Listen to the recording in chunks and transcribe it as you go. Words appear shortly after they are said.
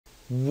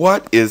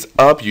What is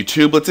up,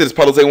 YouTubelettes? It's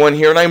Puddles81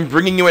 here, and I'm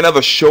bringing you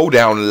another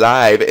Shodown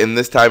live, and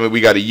this time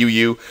we got a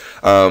UU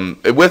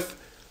with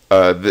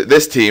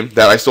this team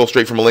that I stole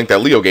straight from a link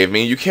that Leo gave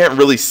me. You can't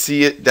really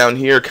see it down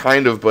here,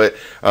 kind of, but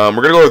we're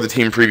going to go over the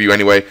team preview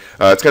anyway.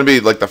 It's going to be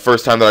like the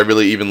first time that I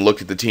really even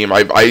looked at the team.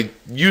 I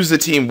used the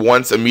team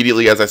once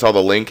immediately as I saw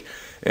the link,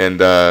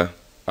 and I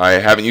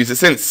haven't used it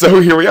since, so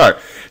here we are.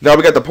 Now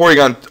we got the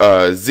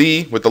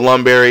Porygon-Z with the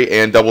Lum Berry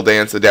and Double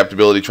Dance,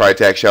 Adaptability,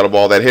 Tri-Attack, Shadow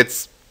Ball that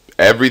hits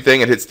everything.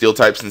 It hits steel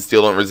types and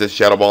steel don't resist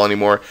Shadow Ball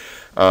anymore.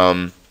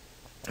 The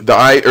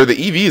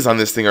EVs on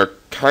this thing are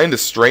kind of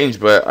strange,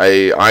 but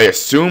I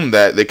assume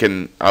that they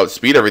can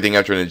outspeed everything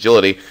after an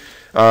agility.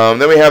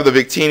 Then we have the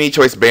Victini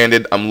Choice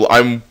Banded.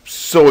 I'm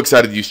so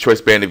excited to use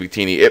Choice Banded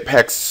Victini. It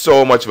packs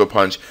so much of a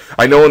punch.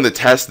 I know in the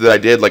test that I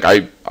did, like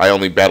I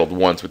only battled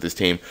once with this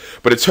team,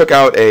 but it took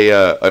out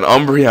an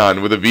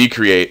Umbreon with a V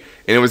Create,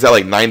 and it was at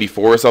like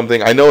 94 or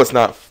something. I know it's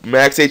not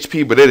max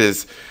HP, but it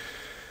is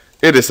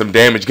some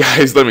damage,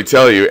 guys, let me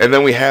tell you. And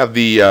then we have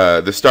the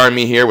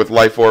Starmie here with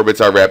Life Orb. It's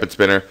our Rapid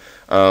Spinner.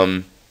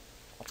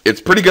 It's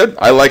pretty good.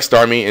 I like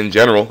Starmie in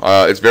general.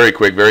 It's very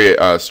quick, very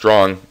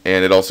strong,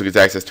 and it also gets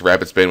access to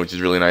Rapid Spin, which is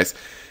really nice.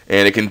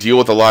 And it can deal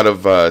with a lot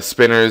of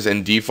spinners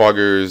and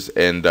defoggers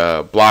and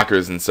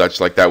blockers and such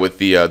like that with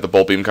the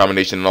Bolt Beam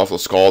combination, and also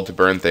Scald to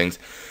burn things.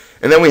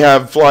 And then we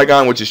have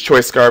Flygon, which is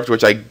Choice Scarfed,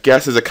 which I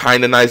guess is a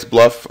kind of nice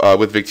bluff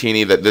with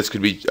Victini, that this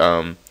could be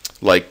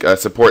like a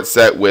support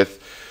set with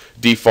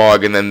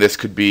defog, and then this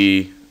could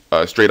be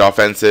straight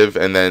offensive,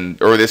 and then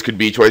this could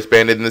be Choice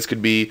Banded, and this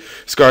could be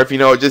Scarf. You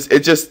know,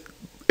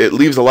 it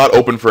leaves a lot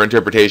open for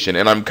interpretation,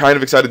 and I'm kind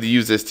of excited to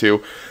use this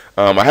too.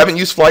 I haven't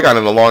used Flygon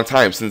in a long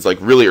time, since like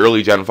really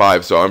early Gen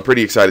 5, so I'm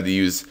pretty excited to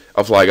use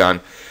a Flygon.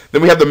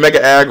 Then we have the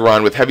Mega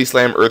Aggron with Heavy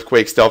Slam,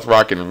 Earthquake, Stealth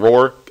Rock, and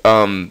Roar.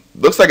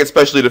 Looks like it's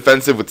specially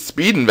defensive with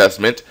speed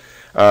investment.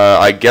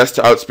 I guess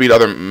to outspeed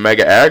other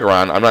Mega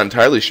Aggron. I'm not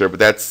entirely sure, but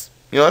that's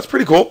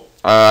pretty cool.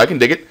 I can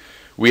dig it.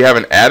 We have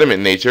an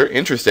Adamant Nature,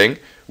 interesting,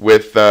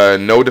 with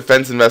no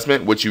defense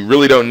investment, which you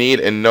really don't need,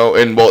 and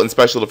in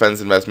special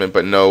defense investment,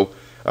 but no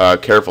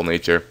careful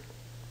nature.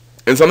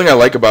 And something I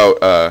like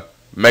about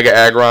Mega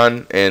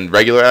Aggron and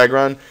regular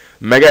Aggron,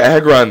 Mega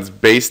Aggron's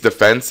base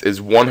defense is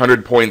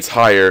 100 points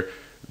higher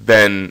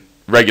than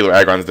regular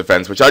Aggron's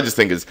defense, which I just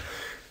think is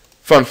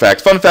fun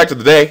fact of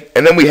the day.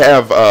 And then we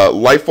have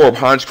Life Orb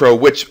Honchkrow,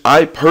 which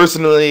I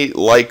personally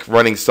like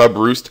running sub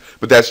Roost,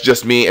 but that's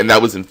just me, and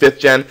that was in 5th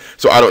gen,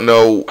 so I don't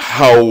know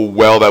how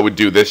well that would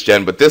do this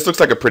gen, but this looks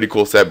like a pretty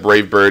cool set.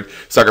 Brave Bird,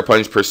 Sucker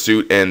Punch,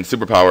 Pursuit, and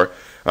Superpower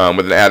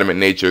with an Adamant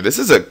Nature. This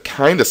is a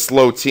kind of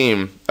slow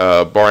team,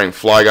 barring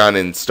Flygon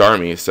and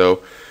Starmie,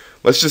 so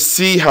let's just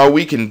see how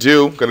we can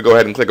do. I'm going to go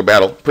ahead and click a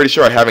battle. Pretty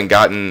sure I haven't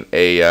gotten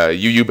a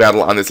UU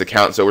battle on this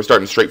account, so we're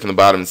starting straight from the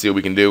bottom and see what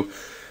we can do.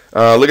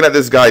 Looking at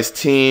this guy's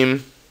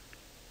team,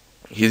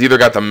 he's either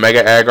got the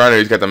Mega Aggron or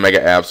he's got the Mega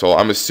Absol.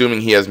 I'm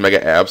assuming he has Mega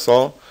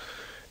Absol,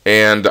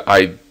 and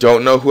I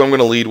don't know who I'm going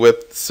to lead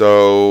with,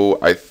 so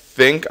I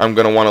think I'm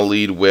going to want to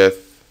lead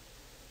with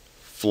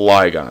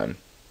Flygon.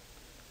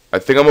 I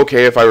think I'm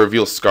okay if I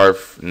reveal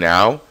Scarf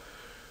now,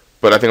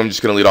 but I think I'm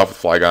just going to lead off with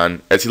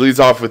Flygon, as he leads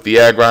off with the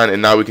Aggron,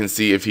 and now we can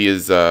see if he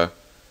is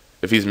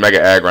if he's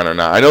Mega Aggron or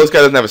not. I know this guy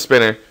doesn't have a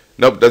spinner.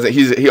 Nope, doesn't.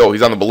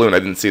 He's on the balloon. I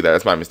didn't see that.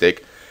 That's my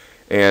mistake.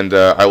 And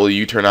I will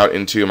U-turn out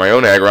into my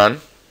own Aggron,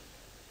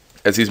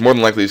 as he's more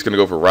than likely just going to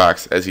go for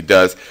rocks, as he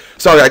does.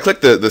 Sorry, I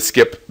clicked the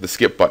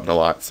skip button a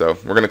lot, so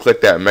we're going to click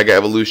that Mega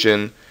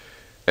Evolution,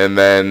 and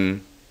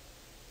then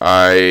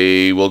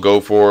I will go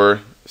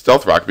for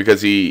Stealth Rock,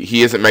 because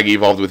he isn't Mega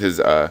Evolved with his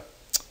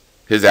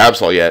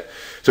Absol yet.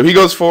 So he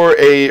goes for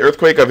a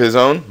Earthquake of his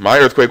own. My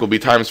Earthquake will be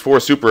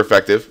 ×4 super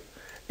effective,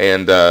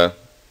 and I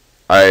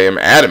am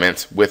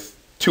Adamant with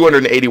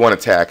 281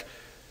 attack.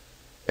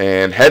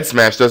 And Head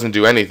Smash doesn't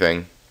do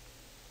anything.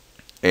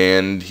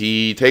 And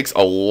he takes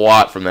a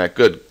lot from that.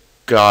 Good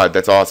God,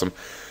 that's awesome.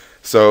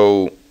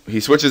 So he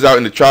switches out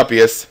into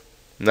Tropius.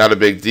 Not a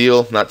big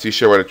deal. Not too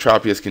sure what a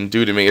Tropius can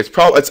do to me. It's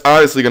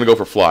honestly going to go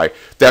for Fly.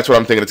 That's what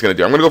I'm thinking it's going to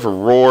do. I'm going to go for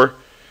Roar.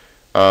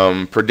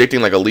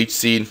 Predicting like a Leech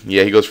Seed.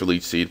 Yeah, he goes for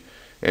Leech Seed.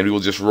 And we will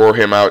just roar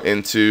him out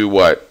into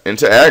what?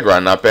 Into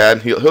Aggron. Not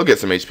bad. He'll get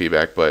some HP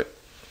back, but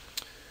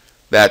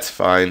that's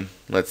fine.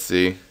 Let's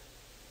see.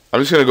 I'm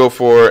just going to go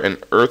for an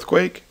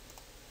Earthquake.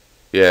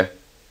 Yeah.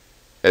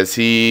 As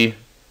he,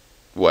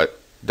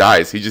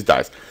 dies. He just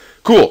dies.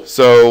 Cool.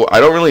 So I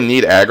don't really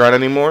need Aggron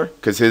anymore,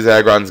 because his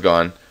Aggron's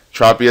gone.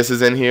 Tropius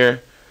is in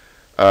here.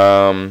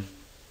 I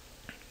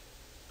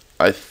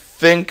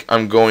think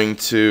I'm going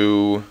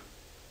to...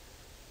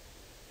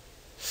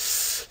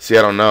 See,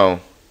 I don't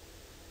know.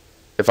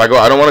 If I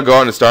don't want to go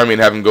on to Starmie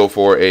and have him go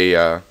for a...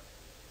 Well,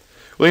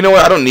 you know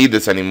what? I don't need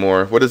this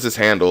anymore. What does this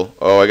handle?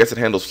 Oh, I guess it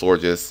handles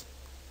Florges.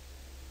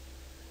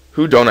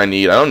 Who don't I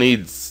need? I don't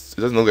need... It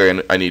doesn't look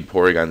like I need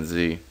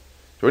Porygon-Z.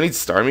 Do I need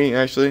Starmie,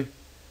 actually?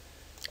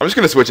 I'm just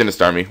going to switch into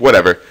Starmie.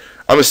 Whatever.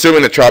 I'm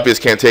assuming that Tropius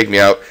can't take me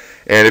out.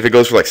 And if it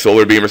goes for, like,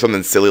 Solar Beam or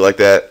something silly like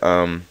that,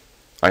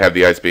 I have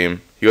the Ice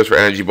Beam. He goes for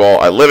Energy Ball.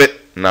 I live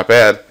it. Not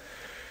bad.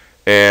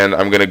 And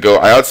I'm going to go,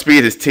 I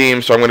outspeed his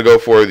team, so I'm going to go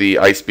for the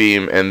Ice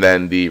Beam and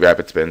then the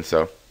Rapid Spin.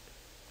 So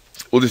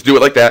we'll just do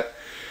it like that.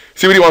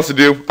 See what he wants to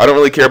do. I don't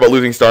really care about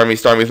losing Starmie.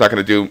 Starmie's not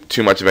going to do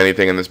too much of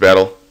anything in this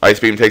battle. Ice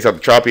Beam takes out the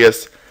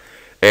Tropius.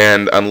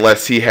 And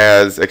unless he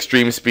has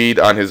extreme speed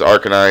on his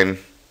Arcanine,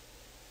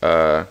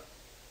 I'm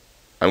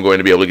going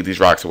to be able to get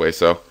these rocks away.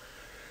 So,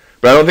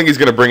 but I don't think he's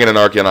going to bring in an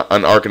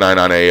Arcanine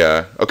on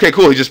a... okay,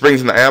 cool. He just brings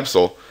in the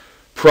Absol.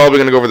 Probably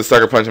going to go for the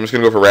Sucker Punch. I'm just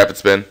going to go for Rapid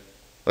Spin.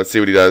 Let's see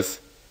what he does.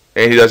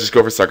 And he does just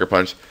go for Sucker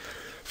Punch.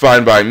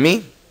 Fine by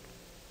me.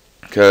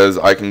 Because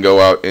I can go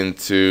out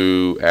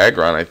into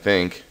Aggron, I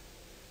think.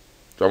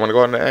 Do I want to go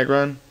out into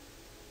Aggron?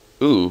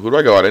 Ooh, who do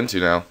I go out into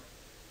now?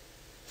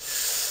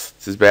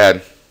 This is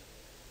bad.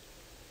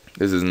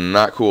 This is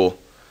not cool.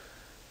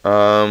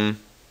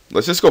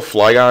 Let's just go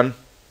Flygon.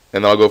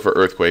 And then I'll go for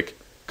Earthquake.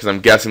 Because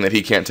I'm guessing that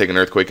he can't take an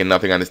Earthquake. And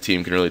nothing on his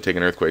team can really take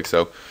an Earthquake.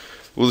 So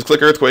we'll just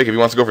click Earthquake. If he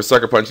wants to go for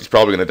Sucker Punch, he's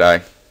probably going to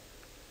die.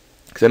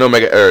 Because I know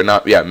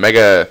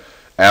Mega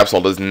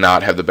Absol does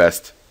not have the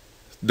best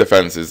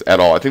defenses at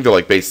all. I think they're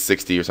like base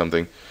 60 or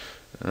something.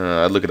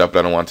 I'd look it up, but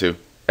I don't want to.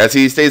 As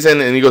he stays in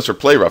and he goes for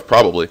Play Rough,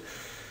 probably.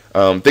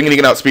 Thinking he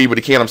can outspeed, but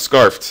he can't. I'm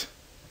Scarfed.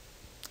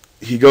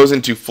 He goes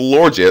into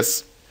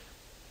Florges,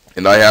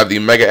 and I have the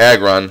Mega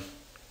Aggron.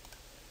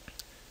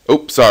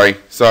 Oops, sorry.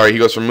 He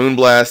goes for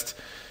Moonblast.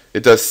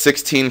 It does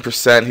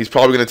 16%. He's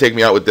probably going to take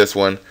me out with this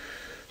one.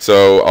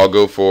 So I'll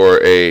go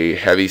for a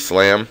Heavy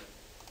Slam.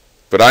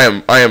 But I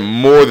am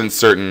more than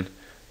certain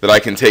that I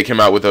can take him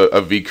out with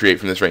a V-Create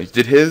from this range.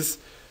 Did his...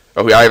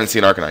 Oh, I haven't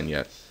seen Arcanine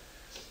yet.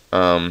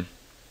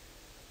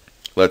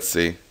 Let's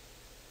see.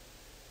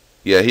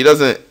 Yeah, he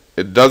doesn't...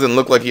 It doesn't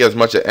look like he has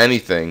much of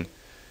anything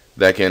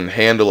that can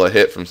handle a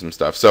hit from some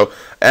stuff. So,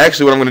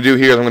 actually, what I'm going to do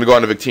here is I'm going to go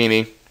on to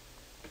Victini.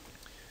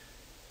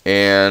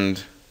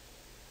 And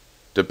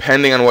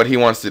depending on what he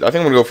wants to... I think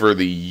I'm going to go for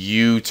the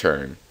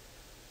U-turn.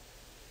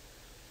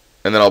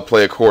 And then I'll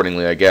play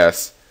accordingly, I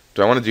guess.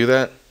 Do I want to do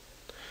that?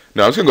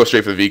 No, I'm just going to go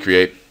straight for the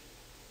V-Create.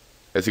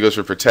 As he goes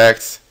for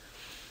Protect.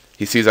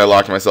 He sees I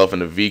locked myself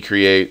into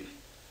V-Create.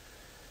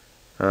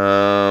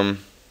 I'm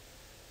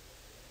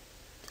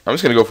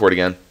just going to go for it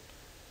again.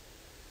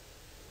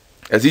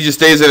 As he just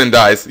stays in and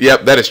dies.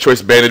 Yep, that is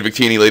Choice Banded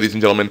Victini, ladies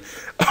and gentlemen.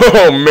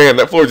 Oh, man,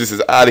 that floor just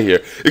is out of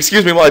here.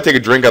 Excuse me while I take a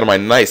drink out of my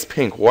nice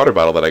pink water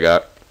bottle that I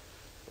got.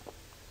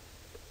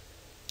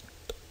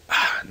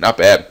 Not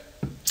bad.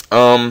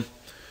 I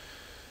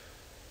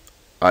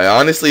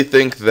honestly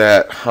think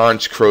that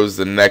Honchkrow's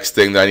the next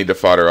thing that I need to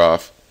fodder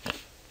off.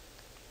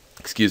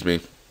 Excuse me.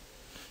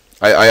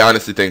 I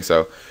honestly think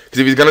so. Because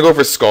if he's going to go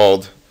for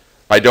Scald,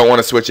 I don't want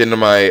to switch into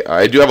my...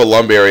 I do have a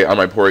Lum Berry on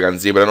my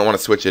Porygon-Z, but I don't want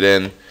to switch it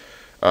in.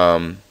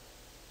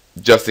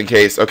 Just in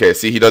case. Okay,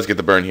 see, he does get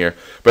the burn here.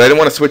 But I didn't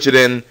want to switch it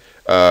in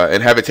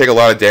and have it take a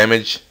lot of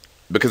damage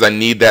because I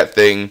need that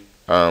thing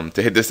to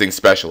hit this thing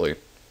specially.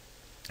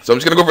 So I'm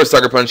just going to go for a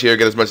Sucker Punch here,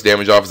 get as much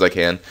damage off as I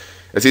can.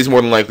 As he's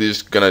more than likely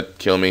just going to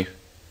kill me.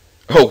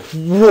 Oh,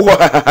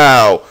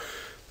 wow!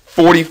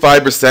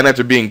 45%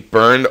 after being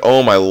burned?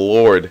 Oh, my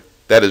lord.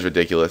 That is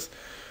ridiculous.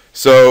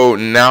 So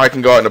now I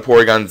can go out into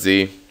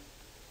Porygon-Z.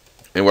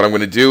 And what I'm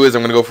going to do is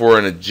I'm going to go for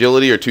an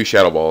Agility or 2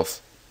 Shadow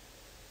Balls.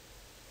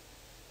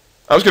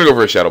 I'm just going to go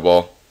for a Shadow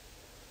Ball.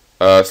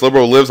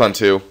 Slowbro lives on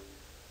 2.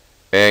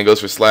 And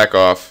goes for Slack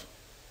Off.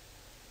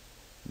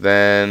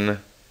 Then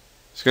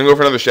just going to go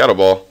for another Shadow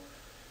Ball.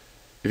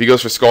 If he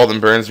goes for Scald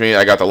and burns me,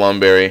 I got the Lum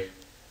Berry.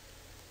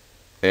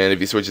 And if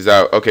he switches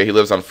out, okay, he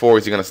lives on 4.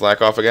 Is he going to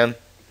Slack Off again?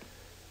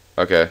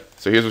 Okay,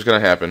 so here's what's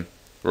going to happen.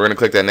 We're going to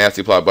click that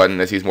Nasty Plot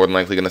button as he's more than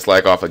likely going to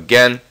Slack Off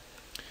again.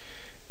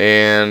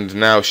 And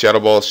now Shadow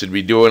Ball should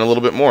be doing a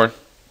little bit more.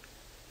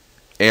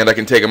 And I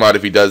can take him out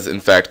if he does,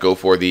 in fact, go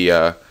for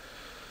the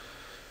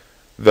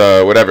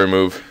whatever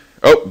move.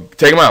 Oh,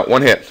 take him out.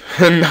 1 hit.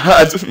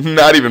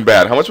 not even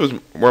bad. How much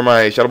were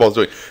my Shadow Balls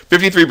doing?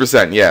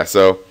 53%, yeah,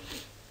 so...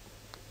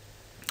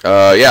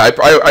 yeah,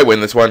 I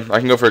win this one. I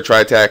can go for a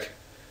Tri-Attack.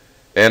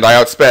 And I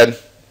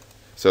outsped.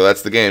 So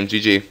that's the game.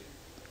 GG.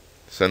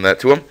 Send that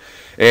to him.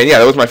 And yeah,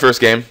 that was my first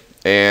game.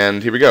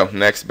 And here we go.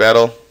 Next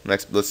battle.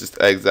 Let's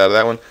just exit out of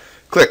that one.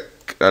 Click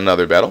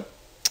another battle.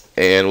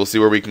 And we'll see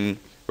where we can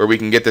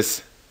get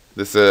this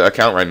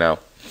account right now.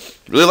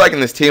 Really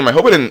liking this team. I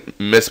hope I didn't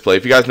misplay.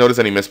 If you guys notice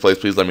any misplays,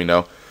 please let me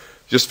know.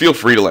 Just feel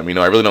free to let me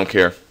know. I really don't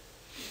care.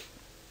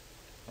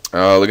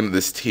 Looking at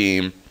this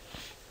team.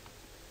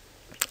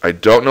 I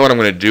don't know what I'm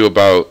going to do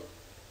about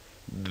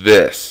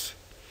this.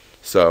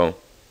 So,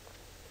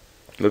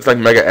 looks like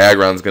Mega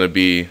Aggron's going to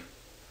be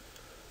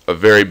a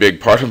very big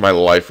part of my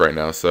life right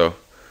now. So,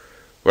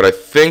 what I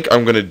think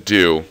I'm going to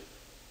do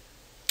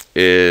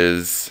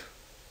is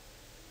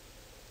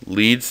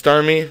lead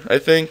Starmie, I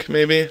think,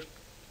 maybe.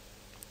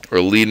 Or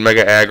lead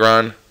Mega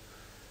Aggron.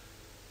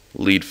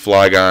 Lead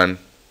Flygon.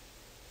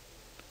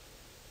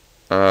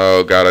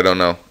 Oh, God, I don't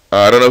know.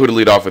 I don't know who to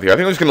lead off with here. I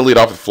think I'm just going to lead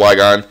off with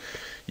Flygon.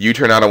 You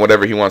turn out on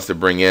whatever he wants to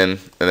bring in.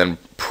 And then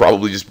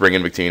probably just bring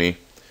in Victini.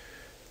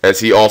 As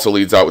he also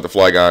leads out with the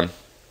Flygon.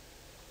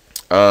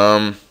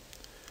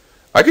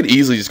 I could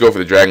easily just go for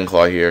the Dragon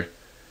Claw here.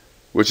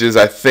 which is,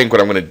 I think,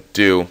 what I'm going to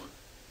do.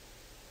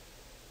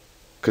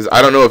 Because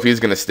I don't know if he's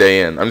going to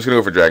stay in. I'm just going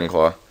to go for Dragon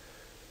Claw.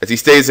 As he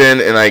stays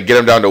in and I get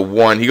him down to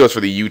 1, he goes for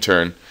the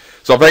U-turn.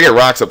 So if I get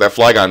rocks up, that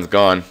Flygon's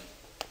gone.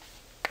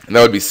 And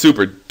that would be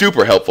super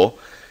duper helpful.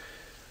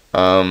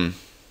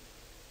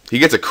 He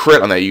gets a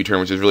crit on that U-turn,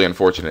 which is really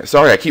unfortunate.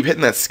 Sorry, I keep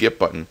hitting that skip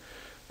button.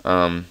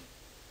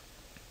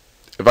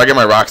 If I get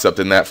my rocks up,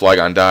 then that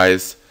Flygon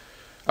dies.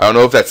 I don't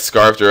know if that's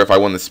Scarfed or if I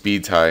won the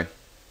speed tie.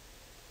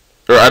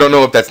 Or I don't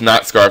know if that's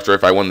not Scarfed or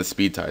if I won the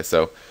speed tie.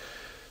 So,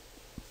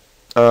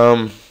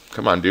 come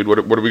on, dude. What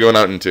are we going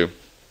out into?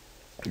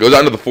 Goes out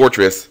into the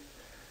fortress.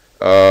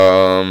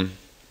 I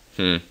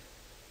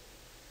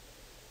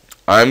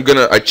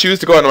choose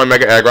to go out into my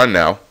Mega Aggron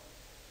now,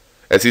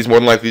 as he's more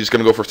than likely just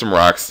going to go for some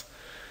rocks.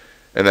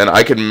 And then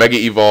I can Mega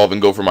Evolve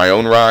and go for my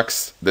own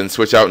rocks, then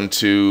switch out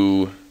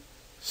into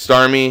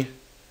Starmie,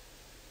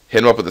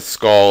 hit him up with a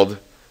Scald,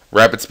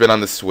 Rapid Spin on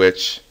the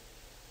switch.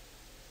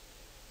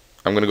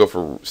 I'm going to go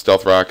for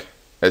Stealth Rock,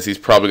 as he's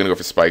probably going to go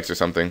for Spikes or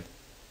something.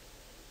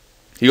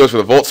 He goes for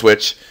the Volt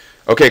Switch.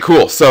 Okay,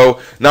 cool. So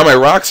now my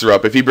rocks are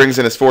up. If he brings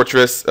in his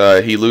Fortress,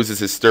 he loses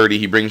his Sturdy.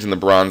 He brings in the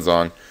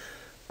Bronzong.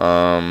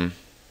 Don't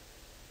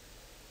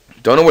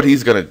know what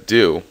he's going to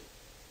do.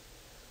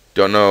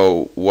 Don't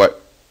know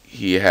what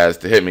he has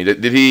to hit me.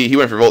 Did he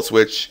went for Volt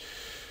Switch.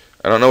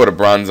 I don't know what a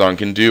Bronzong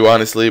can do,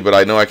 honestly, but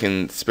I know I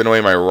can spin away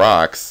my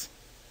rocks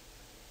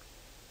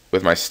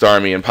with my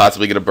Starmie and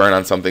possibly get a burn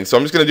on something. So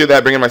I'm just going to do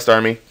that, bring in my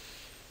Starmie.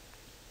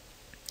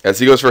 As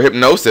he goes for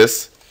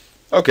Hypnosis.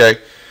 Okay.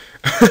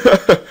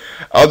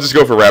 I'll just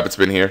go for Rapid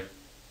Spin here.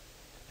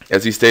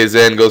 As he stays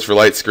in, goes for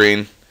Light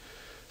Screen.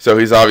 So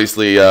he's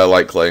obviously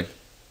Light Clay.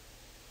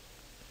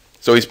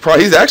 So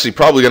he's actually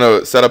probably going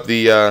to set up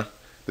the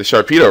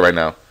Sharpedo right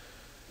now.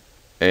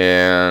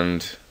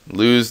 And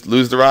lose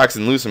the rocks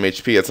and lose some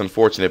HP. That's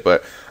unfortunate,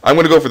 but I'm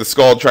going to go for the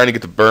Scald, trying to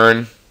get the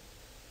burn.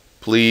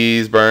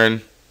 Please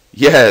burn.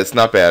 Yes,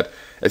 not bad.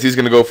 As he's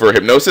going to go for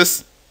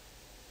Hypnosis.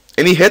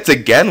 And he hits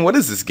again? What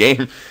is this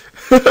game?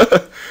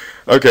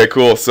 Okay,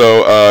 cool.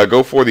 So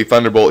go for the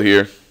Thunderbolt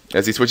here.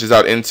 As he switches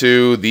out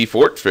into the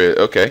Fortress.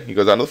 Okay, he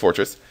goes out into the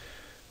Fortress.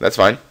 That's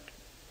fine.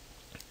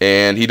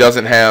 And he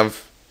doesn't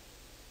have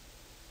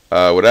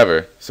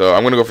whatever. So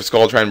I'm going to go for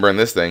Scald, try and burn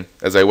this thing.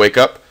 As I wake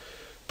up.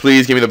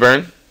 Please give me the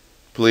burn.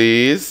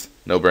 Please.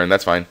 No burn.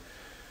 That's fine.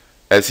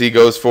 As he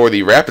goes for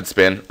the Rapid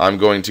Spin, I'm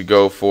going to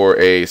go for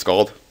a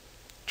Scald.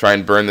 Try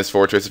and burn this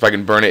Fortress. If I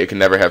can burn it, it can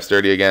never have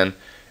Sturdy again.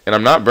 And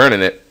I'm not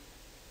burning it.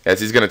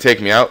 As he's going to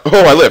take me out.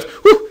 Oh, I live.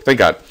 Whew, thank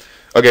God.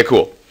 Okay,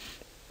 cool.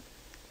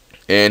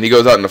 And he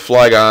goes out into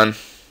Flygon.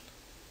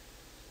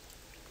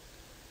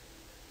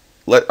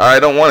 I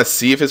don't want to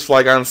see if his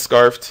Flygon's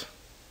Scarfed.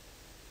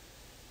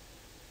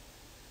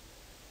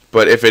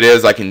 But if it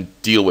is, I can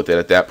deal with it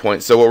at that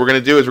point. So what we're going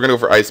to do is we're going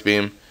to go for Ice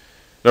Beam.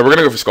 No, we're going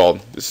to go for Scald.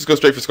 Let's just go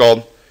straight for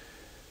Scald.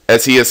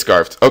 As he is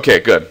Scarfed. Okay,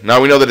 good.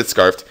 Now we know that it's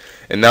Scarfed.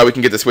 And now we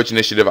can get the Switch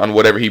Initiative on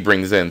whatever he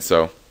brings in.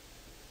 So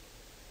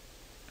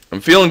I'm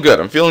feeling good.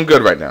 I'm feeling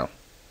good right now.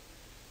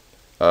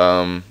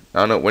 I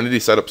don't know. When did he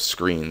set up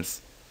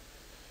screens?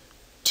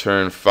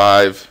 Turn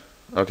 5.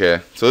 Okay.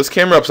 So this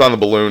camera up's on the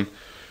balloon,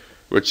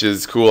 which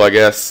is cool, I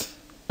guess.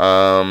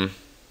 I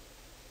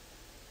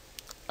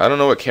don't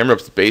know what camera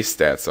up's base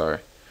stats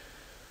are.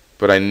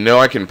 But I know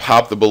I can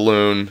pop the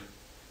balloon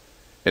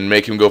and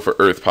make him go for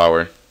Earth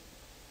Power.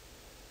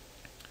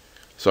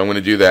 So I'm going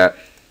to do that.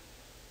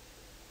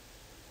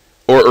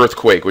 Or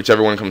Earthquake,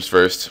 whichever one comes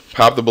first.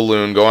 Pop the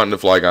balloon, go out into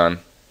Flygon.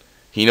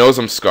 He knows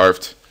I'm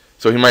Scarfed.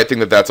 So he might think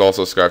that that's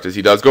also Scarfed, as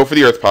he does go for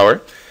the Earth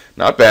Power.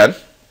 Not bad.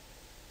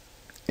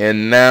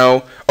 And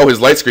now, oh,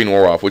 his Light Screen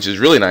wore off, which is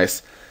really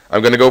nice.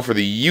 I'm going to go for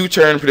the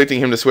U-turn, predicting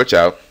him to switch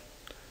out.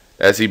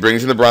 As he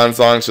brings in the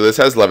Bronzong, so this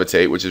has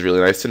Levitate, which is really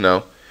nice to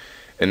know.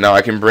 And now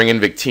I can bring in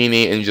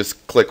Victini and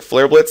just click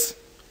Flare Blitz.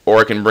 Or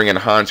I can bring in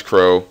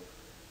Honchkrow,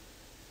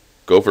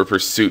 go for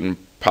Pursuit, and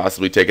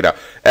possibly take it out.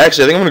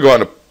 Actually, I think I'm going to go on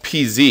to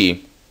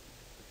PZ.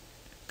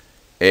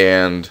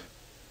 And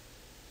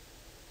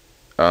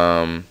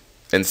I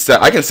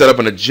can set up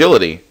an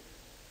Agility.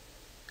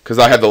 Because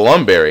I have the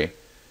Lum Berry.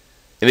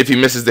 And if he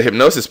misses the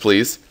Hypnosis,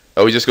 please.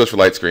 Oh, he just goes for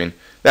Light Screen.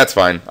 That's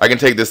fine. I can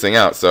take this thing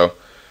out, so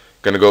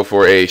going to go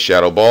for a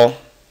Shadow Ball.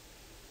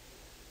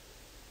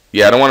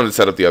 Yeah, I don't want him to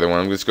set up the other one.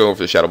 I'm just going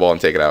for the Shadow Ball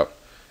and take it out.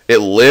 It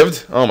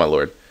lived? Oh, my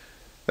lord.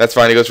 That's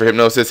fine. He goes for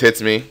Hypnosis,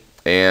 hits me,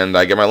 and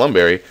I get my Lum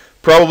Berry.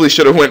 Probably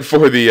should have went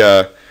for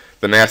the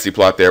Nasty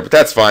Plot there, but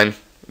that's fine.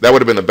 That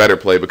would have been the better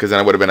play, because then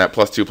I would have been at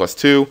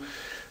 +2/+2,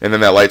 and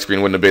then that Light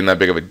Screen wouldn't have been that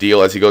big of a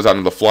deal. As he goes out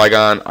into the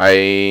Flygon,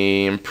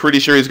 I'm pretty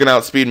sure he's going to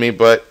outspeed me,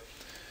 but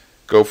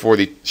go for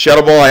the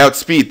Shadow Ball. I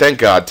outspeed. Thank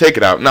God. Take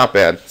it out. Not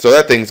bad. So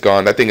that thing's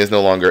gone. That thing is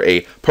no longer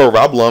a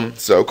problem.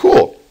 So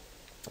cool.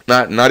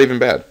 Not even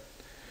bad.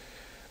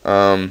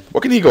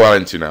 What can he go out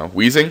into now?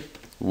 Weezing?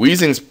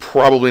 Weezing's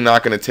probably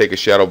not going to take a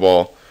Shadow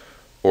Ball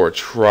or a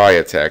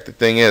Tri-Attack. The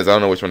thing is, I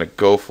don't know which one to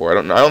go for. I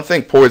don't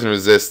think Poison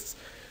resists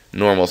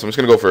normal, so I'm just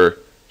going to go for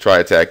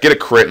Tri-Attack. Get a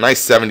crit.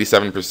 Nice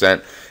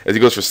 77%. As he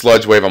goes for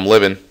Sludge Wave, I'm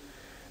living.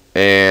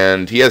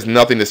 And he has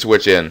nothing to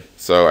switch in.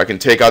 So I can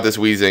take out this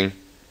Weezing.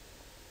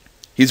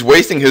 He's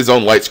wasting his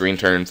own light screen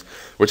turns,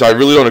 which I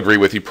really don't agree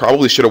with. He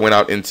probably should have went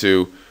out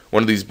into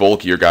one of these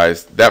bulkier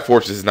guys. That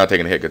Fortress is not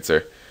taking a hit, good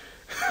sir.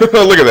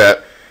 Look at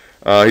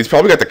that. He's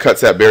probably got the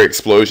Cutsat Berry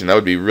Explosion. That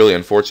would be really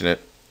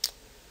unfortunate.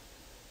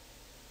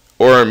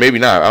 Or maybe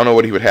not. I don't know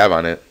what he would have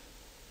on it.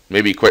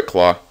 Maybe Quick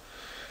Claw.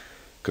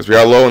 Because we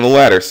are low on the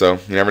ladder, so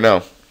you never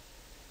know.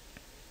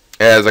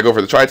 As I go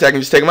for the Tri-Attack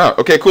and just take him out.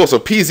 Okay, cool. So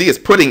PZ is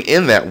putting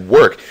in that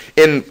work.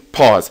 And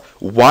pause.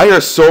 Why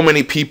are so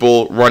many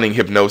people running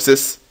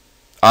Hypnosis?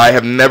 I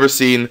have never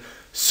seen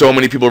so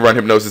many people run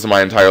Hypnosis in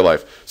my entire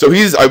life. So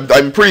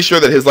I'm pretty sure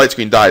that his light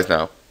screen dies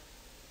now.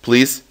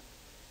 Please?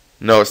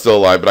 No, it's still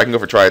alive, but I can go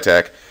for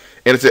Tri-Attack.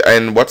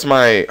 And what's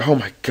my... Oh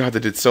my god, that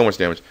did so much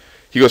damage.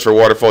 He goes for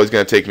Waterfall. He's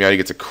going to take me out. He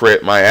gets a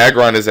crit. My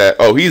Aggron is at...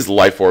 Oh, he's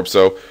Life Orb,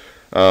 so...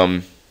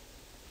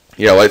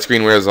 yeah, light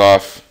screen wears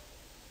off.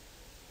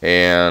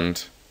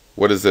 And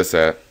what is this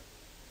at?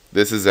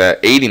 This is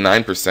at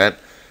 89%.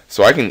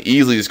 So I can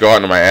easily just go out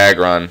into my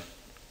Aggron.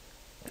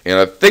 And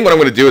I think what I'm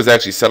going to do is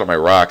actually set up my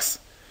rocks.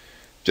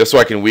 Just so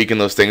I can weaken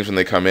those things when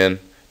they come in.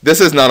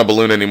 This is not a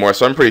balloon anymore,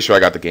 so I'm pretty sure I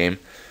got the game.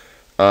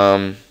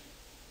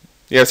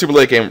 Yeah, super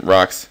late game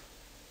rocks.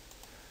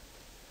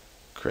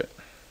 Crit.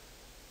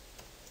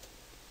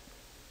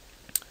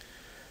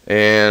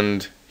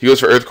 And he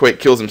goes for Earthquake,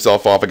 kills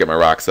himself off. I get my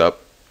rocks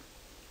up.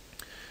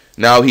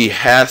 Now he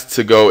has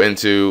to go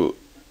into,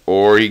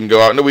 or he can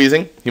go out into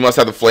Weezing. He must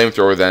have the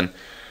Flamethrower then.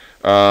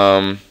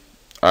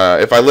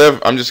 If I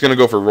live, I'm just going to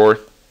go for Roar.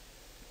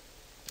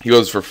 He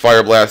goes for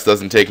Fire Blast,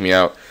 doesn't take me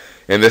out.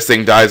 And this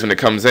thing dies when it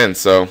comes in,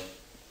 so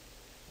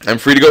I'm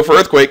free to go for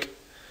Earthquake.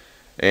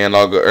 And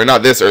I'll go, or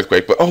not this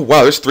Earthquake, but oh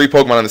wow, there's 3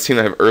 Pokemon on this team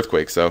that have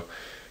Earthquake, so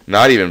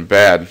not even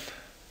bad.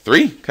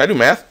 3? Can I do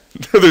math?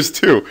 There's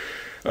 2.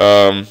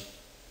 I'm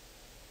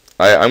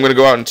going to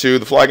go out into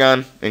the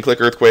Flygon and click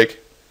Earthquake.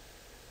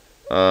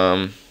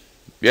 Yeah,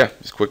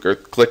 just click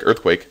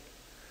Earthquake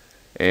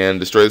and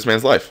destroy this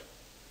man's life.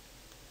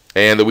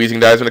 And the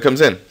Weezing dies when it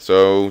comes in,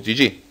 so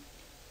GG.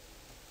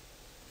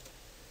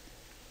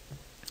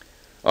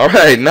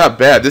 Alright, not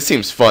bad. This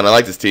team's fun. I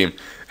like this team.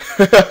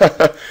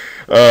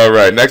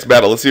 Alright, next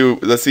battle. Let's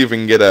see if we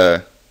can get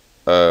a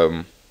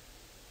well,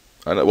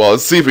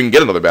 let's see if we can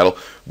get another battle.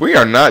 We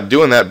are not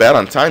doing that bad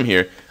on time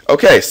here.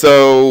 Okay,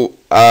 so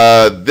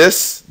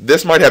this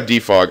might have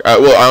defog.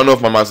 Well, I don't know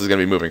if my mouse is going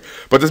to be moving,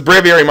 but this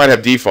Braviary might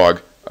have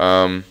defog.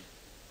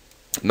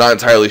 Not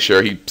entirely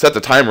sure. He set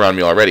the timer on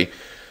me already.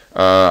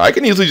 I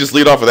can easily just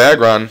lead off with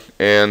Aggron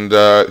and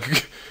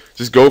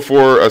just go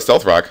for a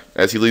Stealth Rock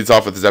as he leads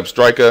off with his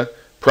Zebstrika.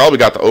 Probably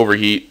got the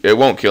Overheat. It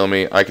won't kill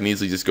me. I can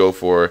easily just go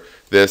for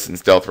this and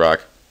Stealth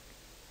Rock.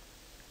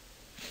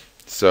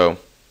 So,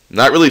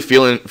 not really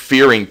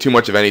fearing too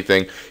much of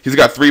anything. He's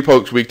got 3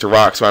 pokes weak to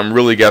rock, so I'm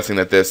really guessing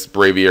that this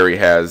Braviary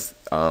has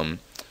the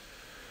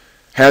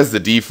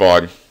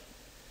defog.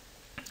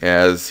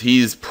 As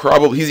he's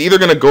either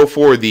going to go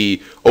for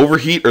the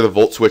Overheat or the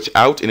Volt Switch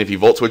out, and if he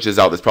Volt Switches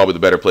out, that's probably the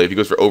better play. If he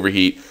goes for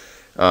Overheat,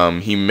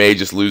 he may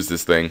just lose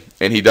this thing.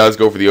 And he does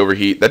go for the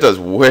Overheat. That does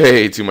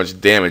way too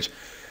much damage.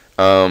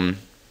 But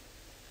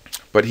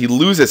he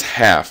loses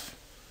half.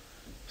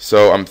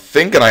 So I'm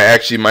thinking I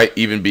actually might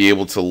even be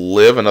able to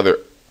live another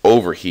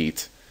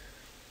Overheat.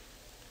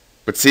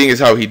 But seeing as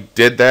how he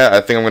did that,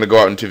 I think I'm going to go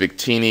out into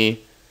Victini,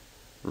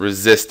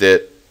 resist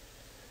it,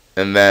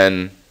 and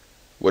then...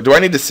 What, do I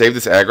need to save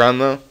this Aggron,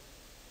 though?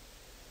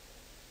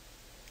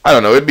 I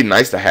don't know. It'd be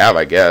nice to have,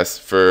 I guess,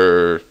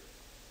 for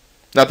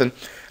nothing.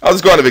 I'll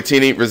just go on to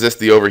Victini, resist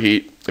the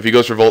Overheat. If he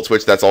goes for Volt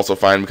Switch, that's also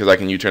fine because I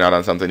can U-turn out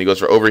on something. He goes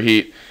for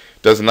Overheat,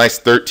 does a nice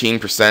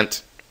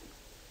 13%.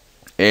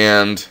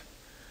 And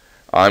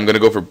I'm going to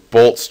go for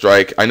Bolt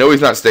Strike. I know he's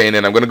not staying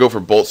in. I'm going to go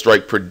for Bolt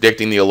Strike,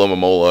 predicting the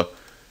Alomomola.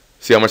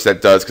 See how much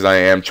that does because I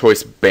am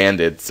Choice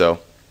Banded, so.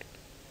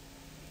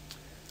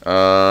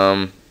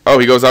 Oh,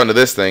 he goes out into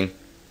this thing.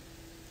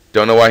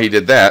 Don't know why he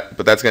did that,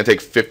 but that's going to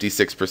take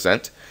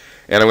 56%.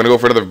 And I'm going to go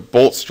for another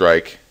Bolt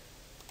Strike.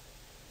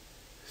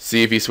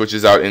 See if he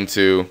switches out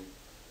into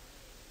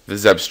the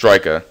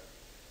Zebstrika.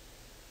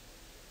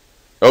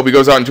 Oh, he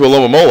goes out into a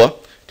Alomomola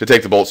to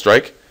take the Bolt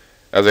Strike.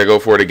 As I go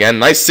for it again.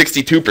 Nice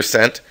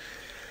 62%.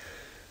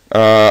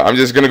 I'm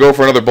just going to go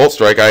for another Bolt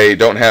Strike. I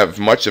don't have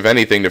much of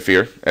anything to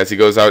fear. As he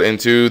goes out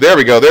into... There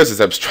we go. There's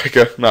a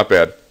Zebstrika. Not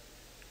bad.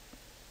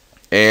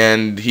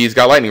 And he's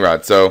got Lightning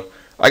Rod, so...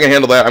 I can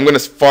handle that. I'm going to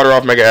fodder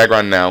off Mega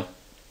Aggron now.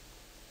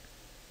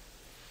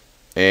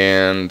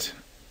 And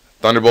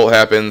Thunderbolt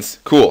happens.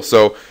 Cool.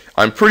 So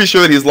I'm pretty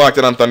sure that he's locked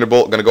in on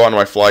Thunderbolt. I'm going to go onto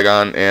my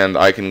Flygon and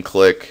I can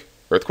click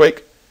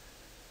Earthquake.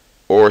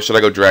 Or should I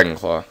go Dragon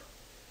Claw?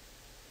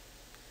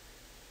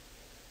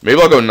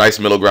 Maybe I'll go nice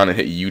middle ground and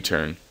hit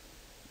U-turn.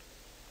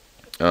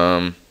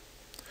 No,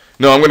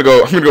 I'm going to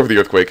go for the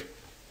Earthquake.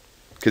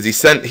 Because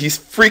he's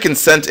freaking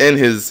sent in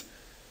his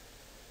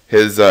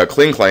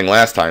Kling Clang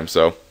last time,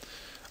 so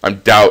I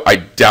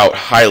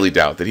highly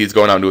doubt that he's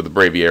going out into the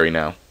Braviary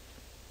now.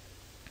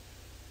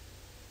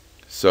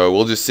 So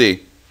we'll just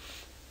see.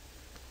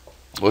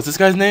 What's this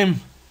guy's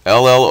name?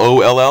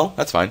 LLOLL.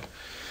 That's fine.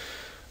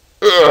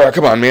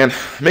 Come on, man.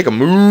 Make a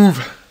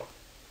move.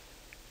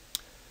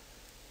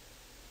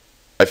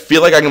 I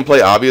feel like I can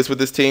play obvious with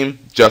this team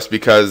just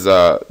because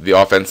the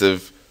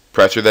offensive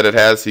pressure that it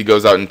has. He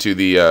goes out into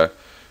the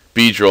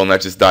Beedrill, and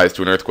that just dies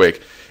to an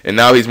Earthquake. And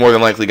now he's more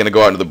than likely going to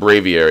go out into the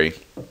Braviary.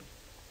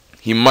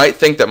 He might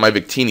think that my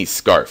Victini's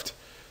scarfed,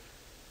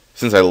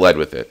 since I led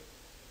with it.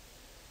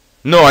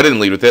 No, I didn't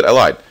lead with it. I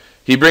lied.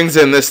 He brings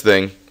in this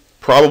thing.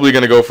 Probably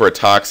going to go for a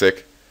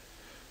Toxic.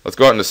 Let's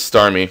go out into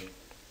Starmie.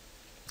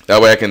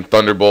 That way I can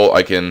Thunderbolt,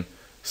 I can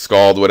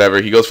Scald,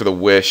 whatever. He goes for the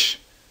Wish.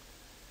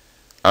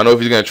 I don't know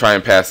if he's going to try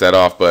and pass that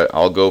off, but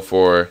I'm going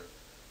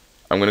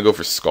to go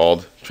for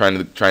Scald. Trying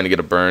to get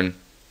a burn.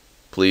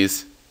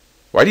 Please.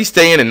 Why'd he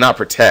stay in and not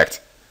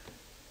protect?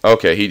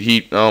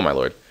 Okay, oh my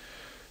lord.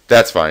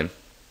 That's fine.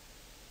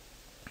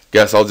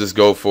 Guess I'll just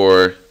go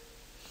for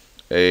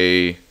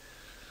I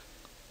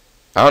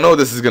don't know what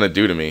this is going to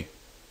do to me.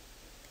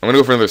 I'm going to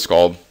go for another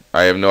Scald.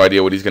 I have no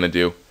idea what he's going to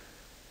do.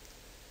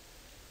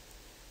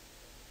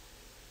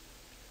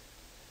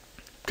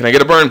 Can I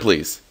get a burn,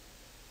 please?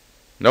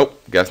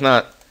 Nope, guess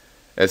not.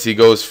 As he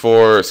goes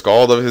for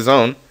Scald of his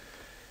own.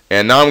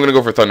 And now I'm going to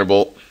go for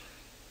Thunderbolt.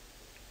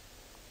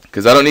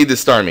 Because I don't need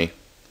this Starmie.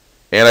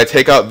 And I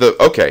take out the...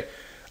 Okay.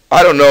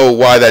 I don't know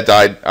why that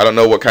died. I don't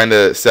know what kind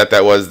of set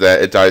that was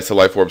that it dies to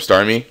Life Orb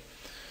Starmie.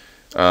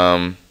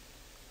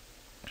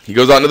 He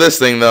goes on to this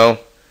thing, though.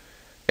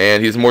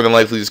 And he's more than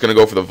likely just going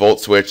to go for the Volt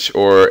Switch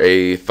or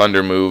a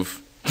Thunder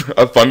move.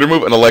 A Thunder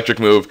move? An Electric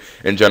move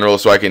in general.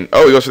 So I can...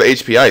 Oh, he goes for the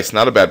HP Ice.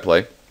 Not a bad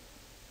play.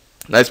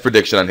 Nice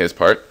prediction on his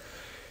part.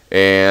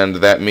 And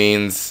that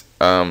means...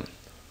 What?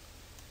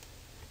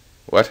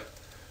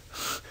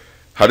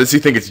 How does he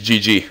think it's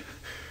GG?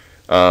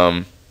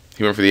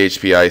 He went for the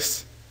HP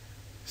Ice.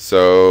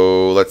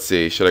 So, let's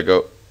see. Should I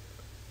go...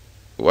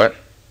 What?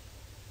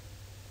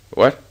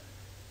 What?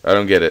 I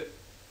don't get it.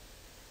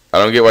 I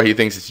don't get why he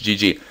thinks it's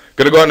GG.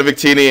 Gonna go on to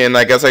Victini, and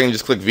I guess I can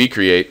just click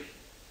V-Create.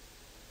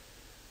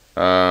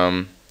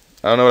 I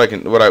don't know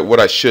what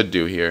I should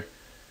do here.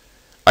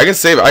 I can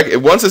save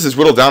it. Once this is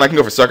whittled down, I can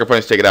go for Sucker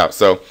Punch to take it out.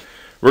 So,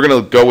 we're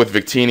gonna go with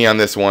Victini on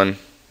this one.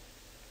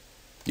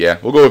 Yeah,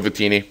 we'll go with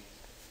Victini.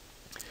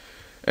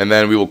 And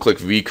then we will click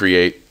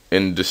V-Create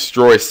and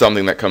destroy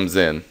something that comes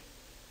in.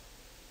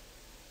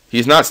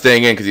 He's not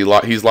staying in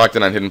because he's locked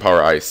in on Hidden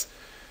Power Ice.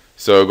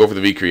 So go for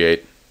the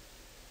V-Create.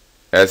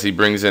 As he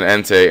brings in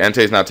Entei.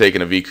 Entei's not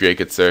taking a V-Create,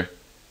 good sir.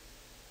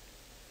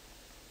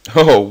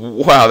 Oh,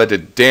 wow, that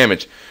did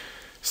damage.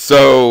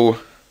 So,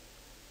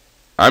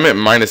 I'm at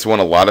 -1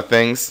 a lot of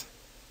things.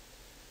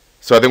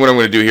 So I think what I'm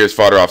going to do here is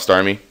fodder off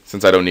Starmie,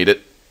 since I don't need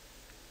it.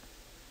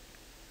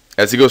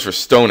 As he goes for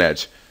Stone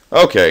Edge.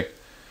 Okay.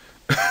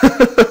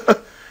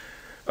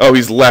 Oh,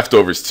 he's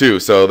leftovers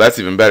too, so that's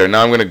even better.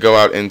 Now I'm going to go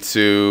out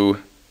into...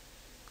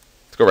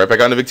 Let's go right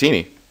back onto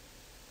Victini.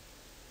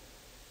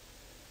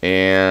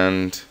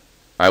 And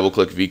I will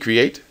click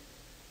V-Create.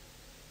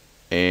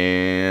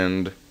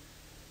 And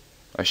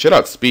I should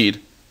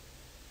outspeed.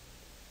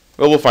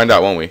 Well, we'll find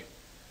out, won't we?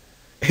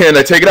 And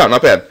I take it out,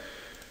 not bad.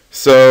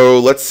 So,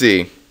 let's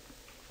see.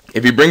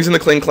 If he brings in the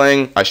Kling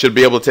Klang, I should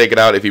be able to take it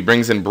out. If he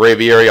brings in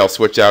Braviary, I'll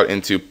switch out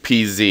into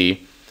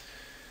PZ.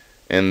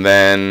 And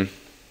then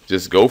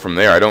just go from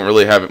there. I don't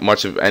really have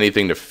much of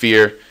anything to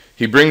fear.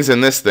 He brings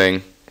in this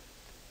thing.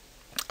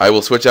 I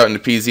will switch out into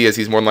PZ as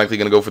he's more than likely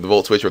going to go for the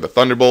Volt Switch or the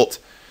Thunderbolt.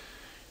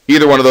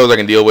 Either one of those I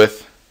can deal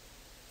with.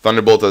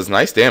 Thunderbolt does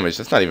nice damage.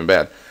 That's not even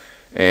bad.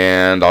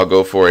 And I'll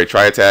go for a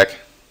Tri-Attack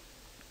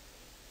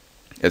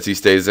as he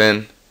stays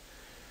in.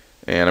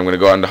 And I'm going to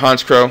go out into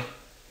Honchkrow.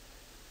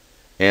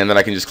 And then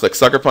I can just click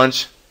Sucker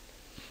Punch.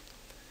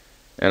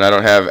 And I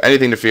don't have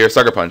anything to fear.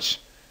 Sucker Punch.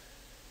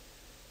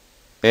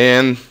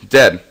 And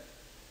dead.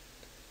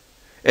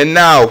 And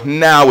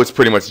now it's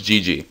pretty much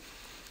GG.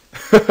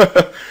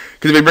 Because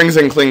if he brings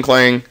in Kling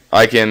Klang,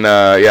 I can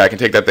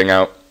take that thing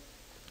out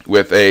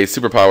with a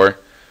superpower.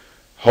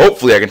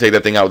 Hopefully I can take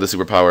that thing out with a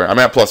superpower. I'm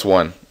at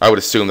 +1. I would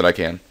assume that I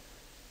can.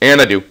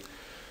 And I do.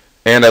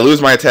 And I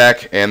lose my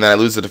attack, and then I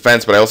lose the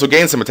defense, but I also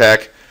gain some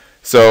attack.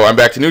 So I'm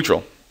back to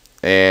neutral.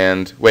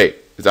 And wait,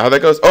 is that how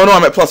that goes? Oh no,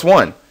 I'm at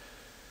 +1.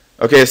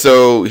 Okay,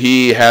 so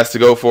he has to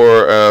go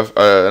for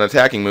an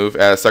attacking move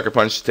as Sucker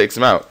Punch takes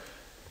him out.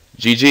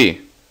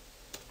 GG.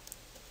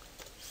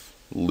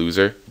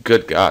 Loser.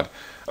 Good God.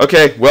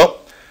 Okay, well,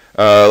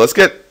 let's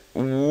get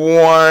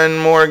one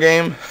more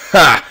game.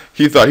 Ha!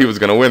 He thought he was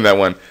going to win that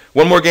one.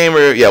 One more game,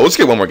 or yeah, let's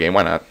get one more game.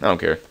 Why not? I don't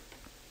care.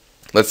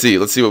 Let's see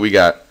what we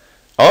got.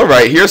 All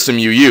right, here's some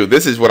UU.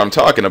 This is what I'm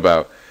talking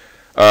about.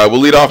 We'll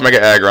lead off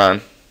Mega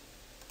Aggron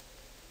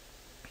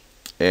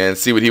and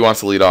see what he wants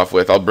to lead off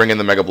with. I'll bring in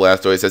the Mega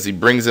Blastoise as he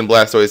brings in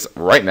Blastoise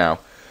right now.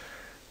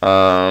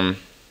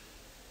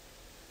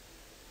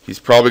 He's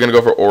probably going to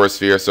go for Aura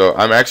Sphere, so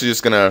I'm actually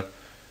just going to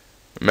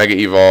Mega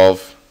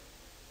Evolve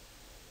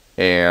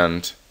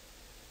and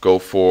go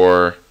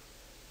for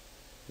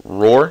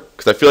Roar,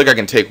 because I feel like I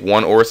can take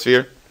one Aura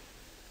Sphere,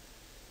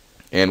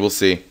 and we'll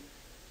see.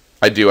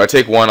 I do. I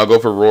take one. I'll go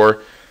for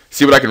Roar.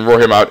 see what I can roar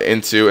him out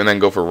into, and then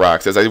go for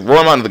rocks. As I roar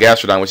him out into the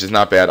Gastrodon, which is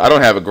not bad. I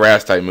don't have a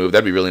grass type move.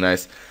 That'd be really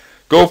nice.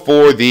 Go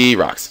for the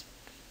rocks.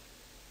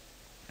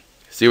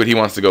 See what he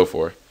wants to go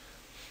for.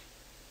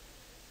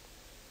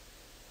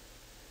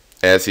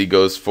 As he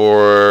goes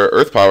for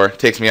Earth Power,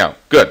 takes me out.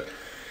 Good.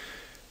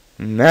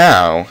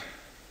 Now,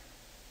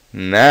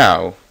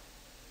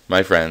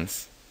 my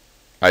friends,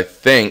 I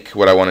think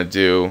what I want to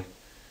do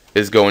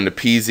is go into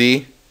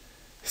PZ,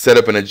 set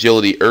up an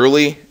agility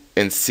early,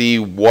 and see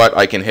what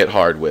I can hit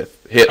hard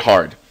with.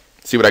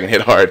 See what I can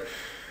hit hard.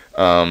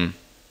 So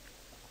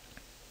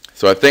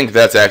I think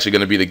that's actually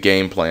going to be the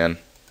game plan.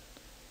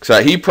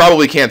 Because he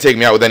probably can't take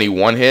me out with any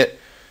one hit.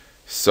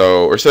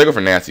 So, or should I go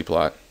for Nasty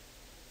Plot?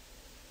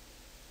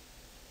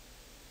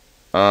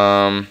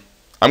 I'm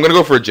going to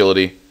go for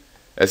agility,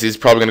 as he's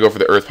probably going to go for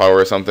the Earth Power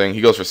or something. He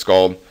goes for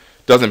Scald.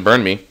 Doesn't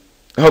burn me.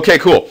 Okay,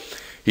 cool.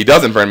 He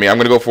doesn't burn me. I'm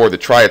going to go for the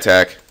Tri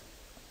Attack.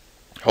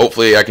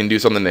 Hopefully I can do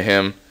something to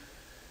him.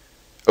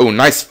 Oh,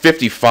 nice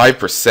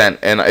 55%.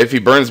 And if he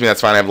burns me,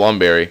 that's fine. I have Lum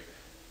Berry.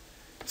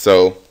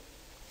 So,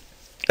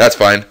 that's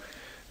fine.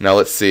 Now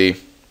let's see.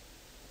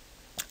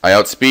 I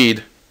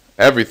outspeed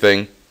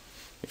everything.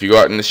 If you go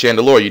out in the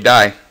Chandelure, you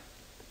die.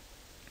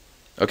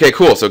 Okay,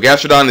 cool. So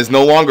Gastrodon is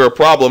no longer a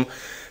problem.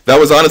 That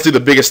was honestly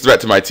the biggest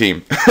threat to my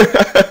team.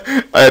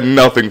 I had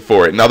nothing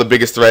for it. Now the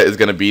biggest threat is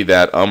going to be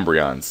that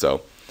Umbreon.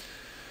 So,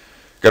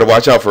 got to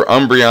watch out for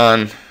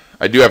Umbreon.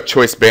 I do have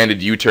choice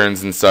banded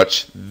U-turns and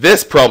such.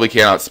 This probably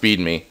can't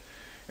outspeed me.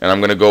 And I'm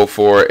going to go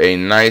for a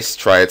nice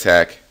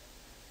Tri-Attack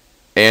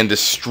and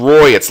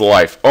destroy its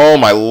life. Oh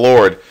my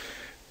lord.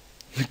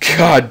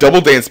 God,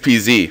 Double Dance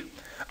PZ.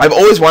 I've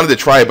always wanted to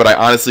try it, but I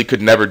honestly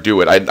could never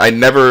do it. I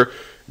never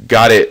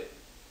got it.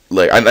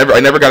 Like I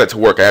never got it to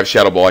work. I have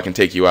Shadow Ball. I can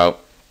take you out.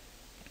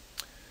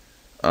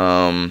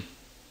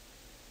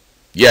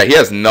 Yeah, he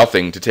has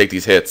nothing to take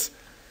these hits.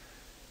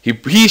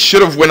 He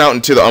should have went out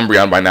into the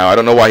Umbreon by now. I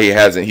don't know why he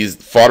hasn't. He's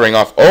foddering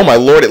off. Oh my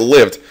lord, it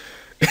lived.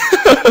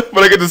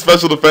 But I get the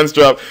special defense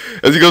drop.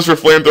 As he goes for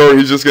Flamethrower,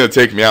 he's just going to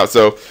take me out.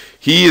 So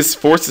he is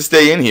forced to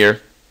stay in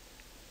here.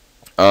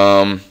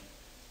 I'm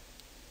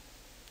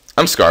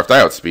Scarfed. I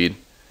outspeed.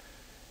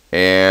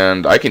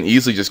 And I can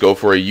easily just go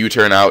for a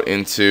U-turn out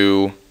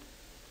into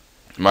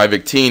my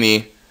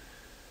Victini.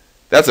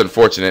 That's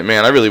unfortunate.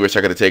 Man, I really wish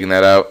I could have taken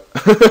that out.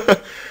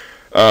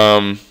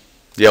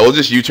 Yeah, we'll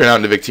just U-turn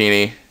out into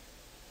Victini.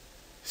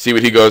 See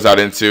what he goes out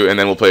into, and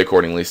then we'll play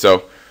accordingly.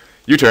 So,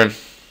 U-turn.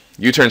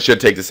 U-turn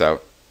should take this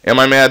out. Am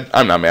I mad?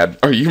 I'm not mad.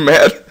 Are you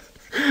mad?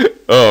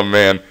 Oh,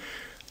 man.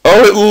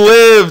 Oh, it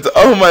lived!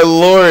 Oh, my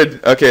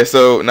lord. Okay,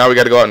 so now we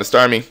got to go out into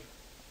Starmie.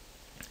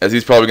 As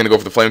he's probably going to go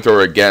for the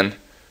Flamethrower again.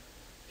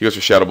 He goes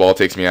for Shadow Ball,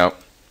 takes me out.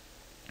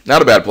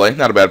 Not a bad play.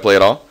 Not a bad play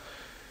at all.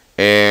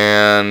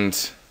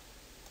 And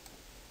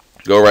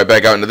go right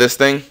back out into this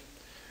thing.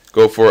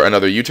 Go for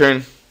another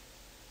U-turn.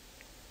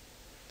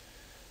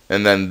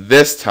 And then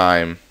this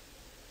time,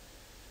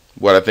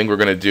 what I think we're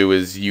going to do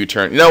is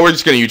U-turn. No, we're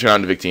just going to U-turn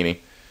out into Victini.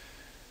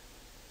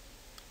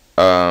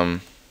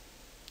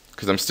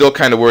 Because I'm still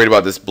kind of worried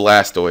about this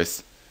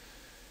Blastoise.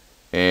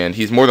 And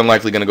he's more than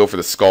likely going to go for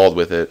the Scald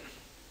with it.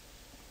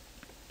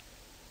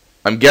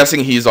 I'm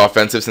guessing he's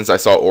offensive since I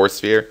saw Ore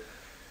Sphere.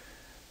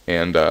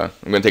 And I'm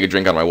going to take a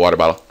drink out of my water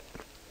bottle.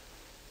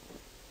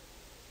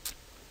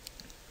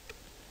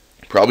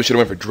 Probably should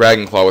have went for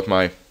Dragon Claw with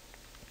my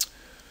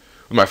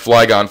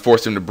Flygon,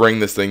 forced him to bring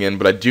this thing in,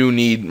 but I do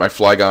need my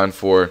Flygon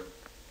for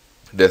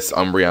this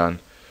Umbreon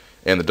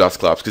and the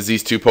Dusclops, because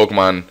these two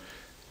Pokemon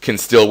can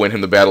still win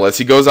him the battle. As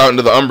he goes out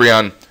into the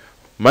Umbreon,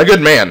 my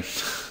good man,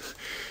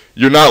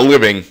 you're not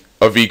living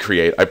a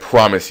V-Create, I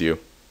promise you.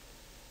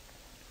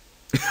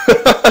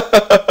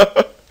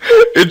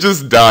 It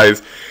just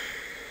dies.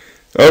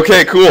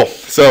 Okay, cool.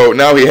 So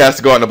now he has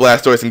to go out into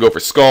Blastoise and go for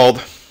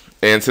Scald,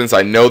 and since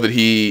I know that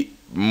he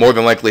more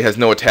than likely has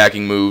no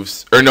attacking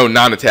moves, or no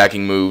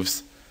non-attacking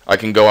moves, I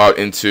can go out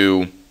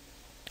into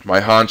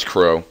my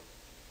Honchkrow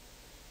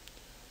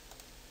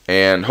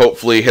and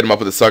hopefully hit him up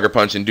with a Sucker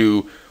Punch and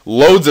do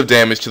loads of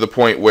damage to the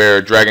point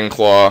where Dragon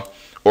Claw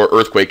or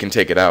Earthquake can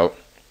take it out.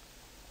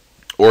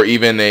 Or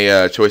even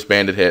a Choice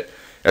Banded hit.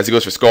 As he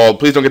goes for Scald.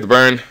 Please don't get the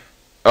burn.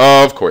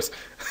 Oh, of course.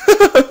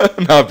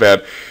 Not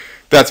bad.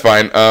 That's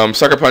fine.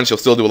 Sucker Punch, he'll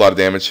still do a lot of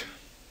damage.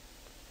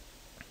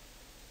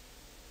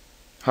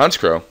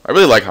 Honchkrow. I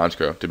really like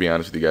Honchkrow, to be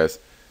honest with you guys.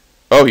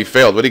 Oh, he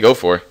failed. What did he go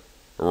for?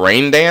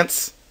 Rain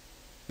Dance?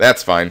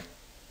 That's fine.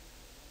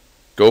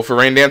 Go for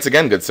Rain Dance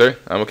again, good sir.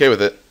 I'm okay with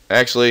it.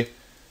 Actually,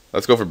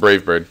 let's go for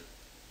Brave Bird.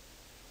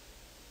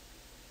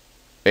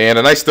 And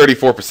a nice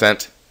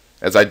 34%.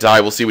 As I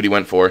die, we'll see what he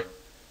went for.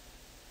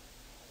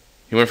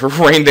 He went for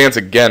Rain Dance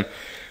again.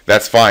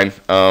 That's fine.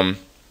 I'm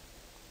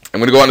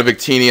going to go on to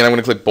Victini, and I'm going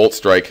to click Bolt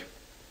Strike.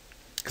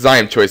 Because I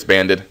am Choice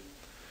Banded.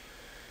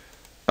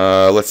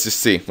 Let's just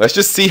see. Let's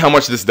just see how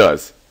much this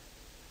does.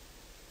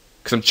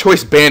 Because I'm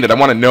Choice Banded. I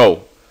want to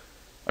know.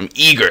 I'm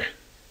eager.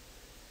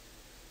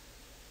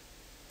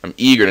 I'm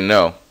eager to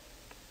know.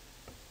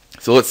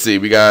 So let's see.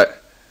 We got...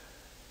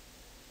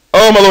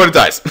 Oh, my lord, it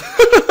dies.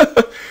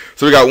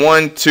 So we got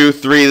 1, 2,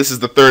 3. This is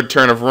the third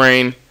turn of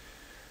rain.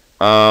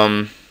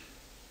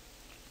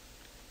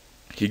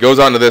 He goes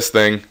on to this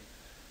thing.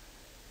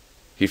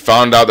 He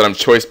found out that I'm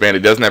choice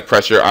banded. He doesn't have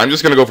pressure. I'm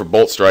just going to go for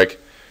Bolt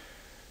Strike.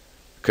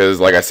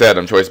 Because, like I said,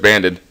 I'm choice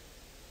banded.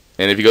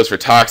 And if he goes for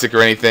Toxic or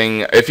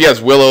anything, if he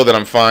has Willow, then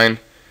I'm fine.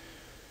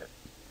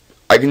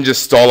 I can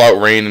just stall out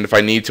Rain, and if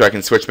I need to, I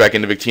can switch back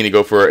into Victini,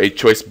 go for a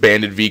choice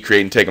banded V-Create,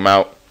 and take him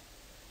out.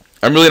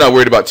 I'm really not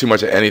worried about too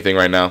much of anything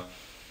right now.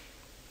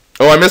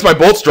 Oh, I missed my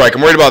Bolt Strike.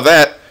 I'm worried about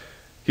that.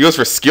 He goes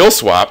for Skill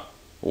Swap.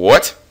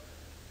 What?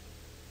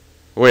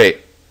 Wait.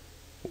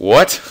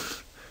 What?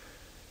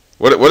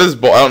 What is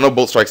Bolt? I don't know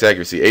Bolt Strike's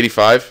accuracy.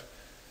 85?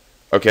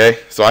 Okay,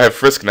 so I have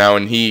Frisk now,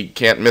 and he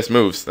can't miss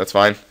moves. That's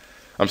fine.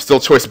 I'm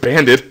still choice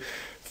banded.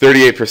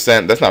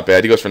 38%. That's not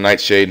bad. He goes for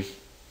Nightshade.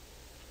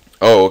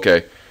 Oh,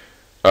 okay.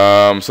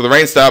 So the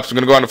rain stops. I'm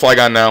going to go on to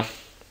Flygon now.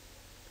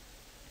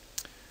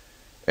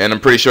 And I'm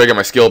pretty sure I get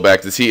my skill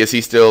back. Is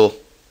he still...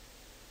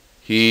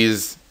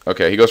 He's...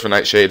 Okay, he goes for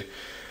Nightshade.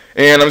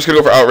 And I'm just going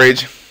to go for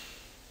Outrage.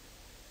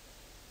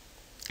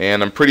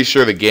 And I'm pretty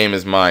sure the game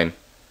is mine.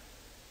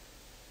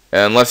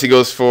 Unless he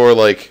goes for,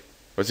 like...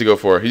 What's he go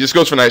for? He just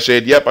goes for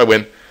Nightshade. Yep, I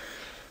win.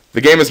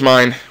 The game is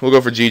mine. We'll go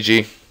for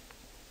GG.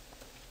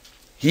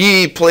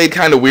 He played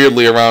kind of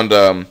weirdly around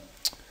the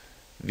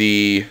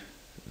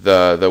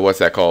what's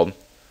that called?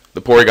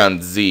 The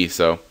Porygon-Z.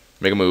 So,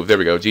 make a move. There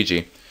we go.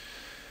 GG.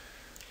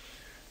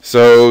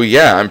 So,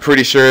 yeah, I'm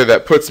pretty sure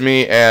that puts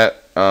me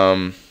at...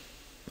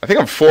 I think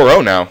I'm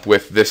 4-0 now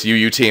with this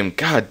UU team.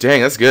 God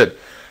dang, that's good.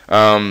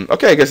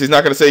 Okay, I guess he's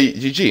not going to say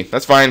GG.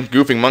 That's fine.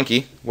 Goofing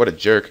monkey. What a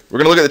jerk. We're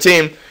going to look at the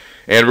team,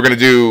 and we're going to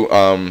do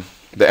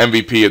the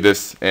MVP of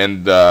this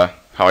and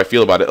how I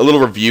feel about it. A little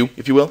review,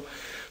 if you will.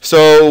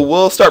 So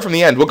we'll start from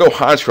the end. We'll go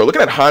Honchkrow.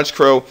 Looking at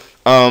Honchkrow,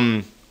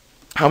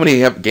 how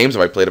many games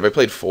have I played? Have I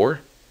played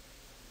 4?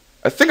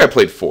 I think I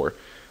played 4.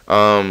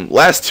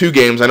 Last 2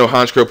 games, I know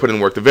Honchkrow put in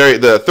work.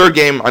 The third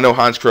game, I know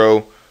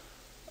Honchkrow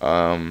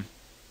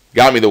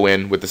got me the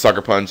win with the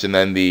Sucker Punch and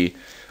then the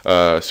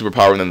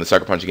Superpower and then the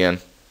Sucker Punch again.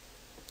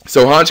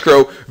 So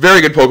Honchkrow, very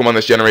good Pokemon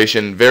this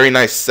generation. Very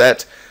nice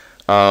set.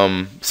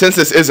 Since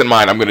this isn't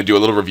mine, I'm going to do a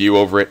little review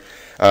over it.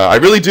 I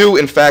really do,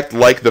 in fact,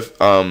 like the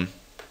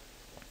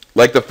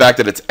fact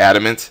that it's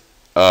Adamant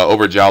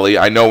over Jolly.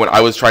 I know when I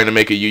was trying to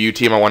make a UU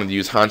team, I wanted to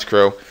use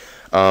Honchkrow.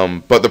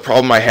 But the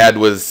problem I had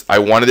was I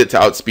wanted it to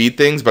outspeed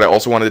things, but I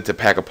also wanted it to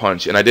pack a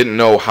punch. And I didn't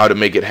know how to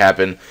make it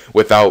happen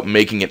without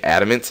making it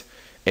Adamant.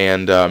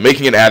 And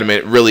making it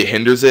Adamant really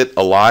hinders it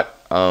a lot.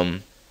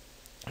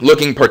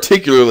 Looking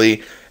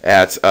particularly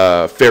at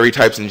fairy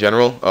types in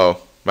general. Oh,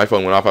 my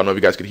phone went off. I don't know if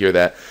you guys could hear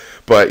that.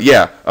 But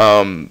yeah,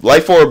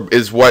 Life Orb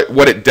is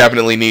what it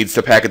definitely needs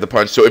to pack at the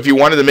punch. So if you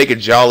wanted to make it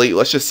Jolly,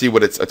 let's just see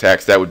what its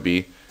attack stat would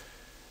be.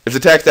 Its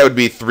attack stat would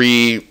be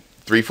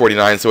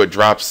 349, so it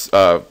drops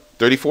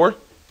 34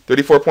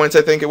 points,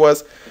 I think it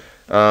was.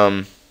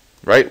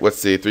 Right? Let's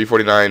see,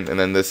 349, and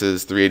then this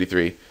is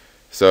 383.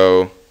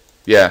 So,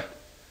 yeah,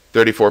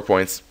 34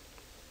 points.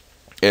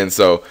 And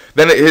so,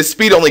 then his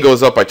speed only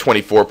goes up by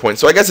 24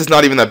 points. So I guess it's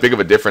not even that big of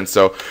a difference.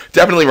 So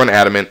definitely run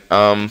Adamant.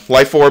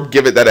 Life Orb,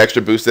 give it that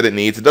extra boost that it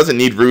needs. It doesn't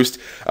need Roost.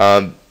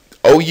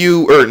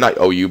 OU, or not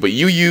OU, but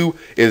UU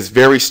is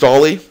very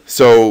stally.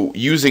 So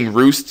using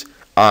Roost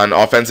on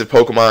offensive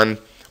Pokemon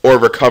or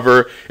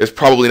Recover is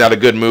probably not a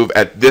good move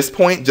at this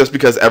point, just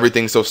because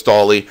everything's so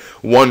stally.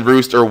 One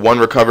Roost or one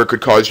Recover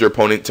could cause your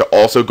opponent to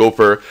also go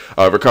for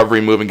a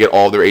recovery move and get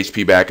all their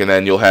HP back, and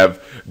then you'll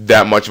have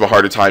that much of a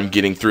harder time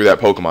getting through that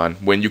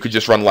Pokemon when you could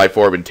just run Life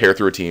Orb and tear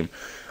through a team.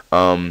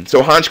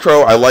 So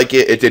Honchkrow, I like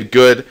it. It did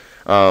good.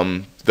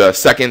 The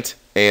second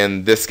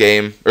and this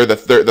game, or the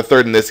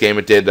third in this game,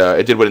 it did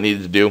what it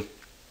needed to do.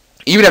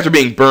 Even after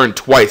being burned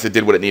twice, it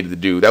did what it needed to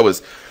do. That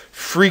was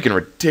freaking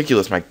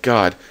ridiculous. My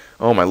God.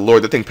 Oh my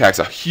Lord, that thing packs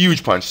a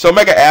huge punch. So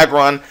Mega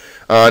Aggron.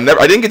 I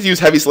didn't get to use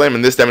Heavy Slam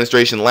in this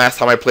demonstration. Last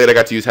time I played, I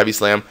got to use Heavy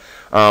Slam.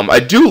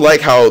 I do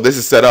like how this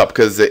is set up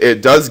because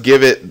it does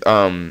give it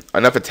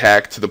enough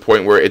attack to the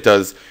point where it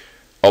does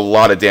a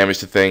lot of damage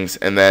to things.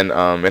 And then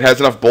it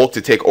has enough bulk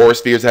to take Aura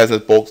Spheres. It has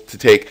enough bulk to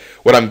take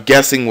what I'm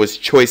guessing was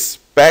Choice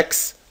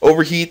Specs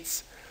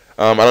Overheats.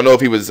 I don't know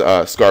if he was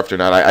Scarfed or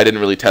not. I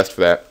didn't really test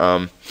for that.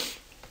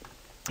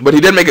 But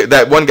he did make it.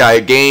 That one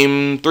guy,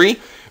 Game 3,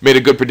 made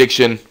a good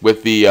prediction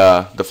with the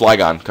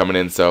Flygon coming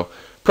in. So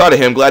proud of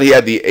him. Glad he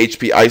had the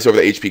HP Ice over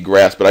the HP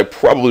Grass, but I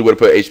probably would have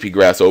put HP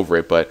Grass over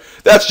it. But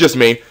that's just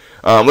me.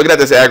 Looking at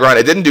this Aggron,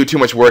 it didn't do too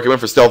much work. It went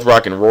for Stealth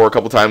Rock and Roar a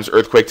couple times,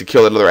 Earthquake to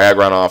kill another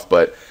Aggron off.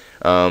 But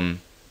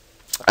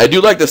I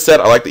do like the set.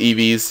 I like the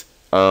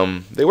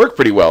EVs. They work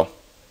pretty well.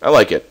 I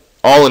like it.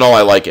 All in all,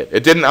 I like it.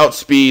 It didn't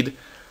outspeed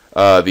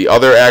the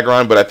other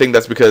Aggron, but I think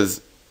that's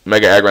because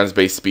Mega Aggron's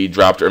base speed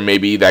dropped, or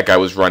maybe that guy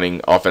was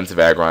running offensive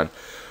Aggron.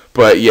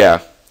 But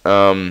yeah,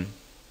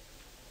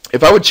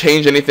 if I would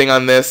change anything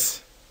on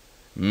this,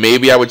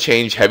 maybe I would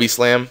change Heavy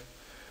Slam.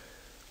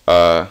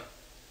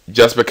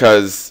 Just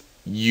because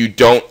you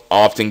don't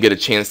often get a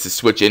chance to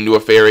switch into a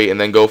fairy and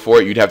then go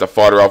for it. You'd have to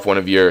fodder off one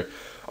of your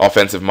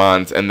offensive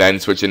mons and then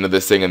switch into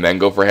this thing and then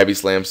go for Heavy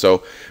Slam.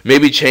 So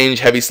maybe change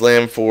Heavy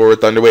Slam for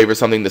Thunder Wave or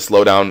something to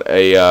slow down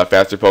a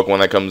faster Pokemon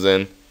that comes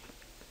in.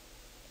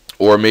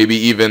 Or maybe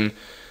even,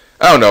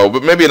 I don't know,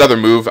 but maybe another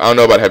move. I don't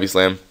know about Heavy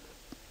Slam.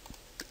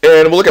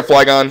 And we'll look at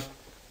Flygon.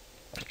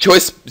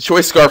 Choice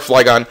Scarf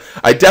Flygon.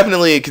 I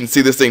definitely can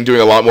see this thing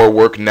doing a lot more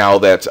work now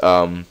that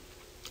a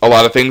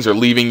lot of things are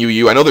leaving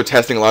UU. I know they're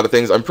testing a lot of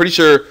things. I'm pretty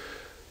sure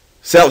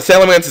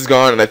Salamence is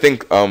gone, and I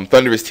think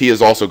Thunderous T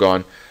is also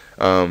gone.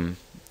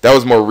 That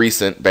was more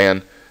recent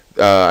ban.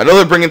 I know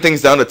they're bringing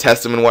things down to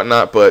test them and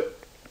whatnot, but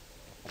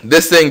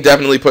this thing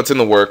definitely puts in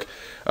the work.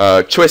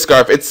 Choice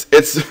Scarf, it's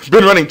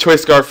been running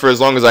Choice Scarf for as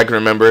long as I can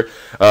remember.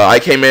 I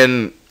came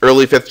in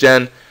early 5th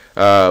gen,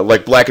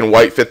 like Black and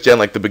White 5th gen,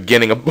 like the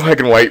beginning of Black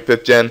and White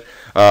 5th gen.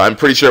 I'm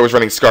pretty sure it was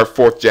running Scarf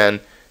 4th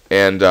gen,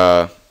 and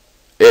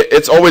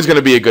it's always going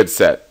to be a good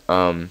set.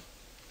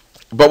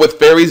 But with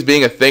fairies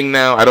being a thing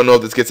now, I don't know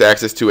if this gets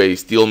access to a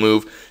steel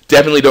move.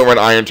 Definitely don't run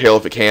Iron Tail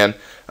if it can.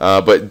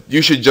 But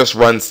you should just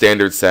run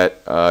standard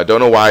set. Don't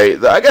know why.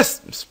 I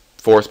guess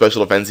 4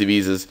 special offensive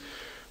Vs is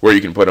where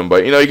you can put them.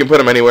 But, you know, you can put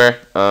them anywhere.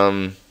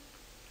 I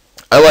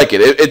like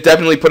it. It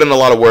definitely put in a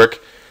lot of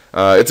work.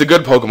 It's a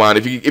good Pokemon.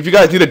 If you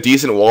guys need a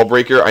decent wall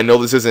breaker, I know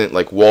this isn't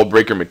like wall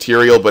breaker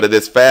material, but it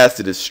is fast,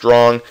 it is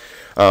strong,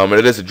 and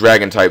it is a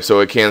dragon type,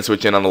 so it can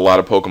switch in on a lot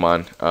of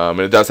Pokemon. And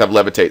it does have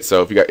Levitate,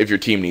 so if your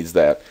team needs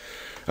that.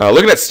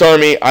 Looking at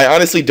Starmie, I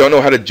honestly don't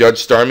know how to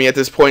judge Starmie at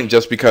this point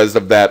just because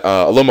of that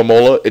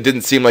Alumamola. It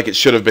didn't seem like it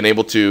should have been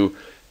able to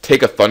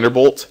take a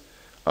Thunderbolt.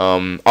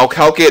 I'll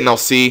calc it and I'll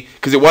see,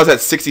 because it was at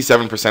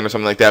 67% or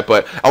something like that,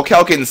 but I'll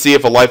calc it and see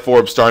if a Life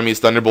Orb Starmie's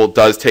Thunderbolt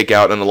does take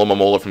out an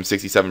Alumamola from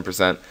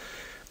 67%.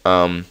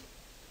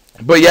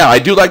 But yeah, I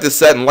do like this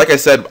set, and like I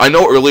said, I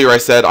know earlier I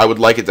said I would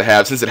like it to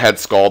have, since it had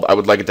Scald, I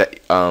would like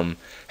it to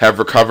have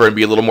Recover and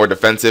be a little more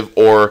defensive,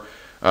 or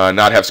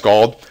not have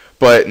Scald.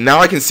 But now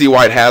I can see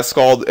why it has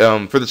Scald,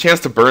 for the chance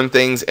to burn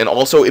things, and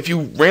also if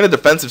you ran a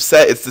defensive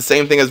set, it's the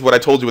same thing as what I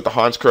told you with the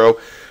Honchkrow.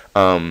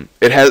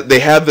 They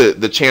have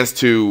the chance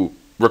to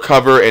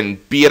recover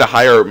and be at a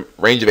higher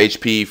range of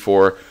HP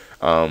for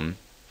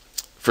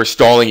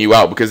stalling you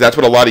out, because that's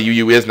what a lot of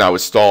UU is now,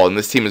 is stall, and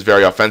this team is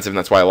very offensive, and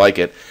that's why I like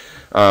it.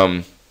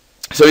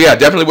 So yeah,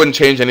 definitely wouldn't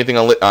change anything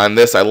on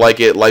this. I like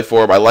it. Life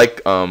Orb, I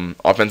like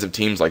offensive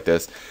teams like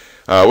this.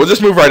 We'll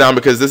just move right on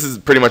because this is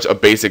pretty much a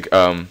basic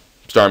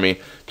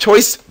Starmie.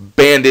 Choice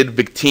Banded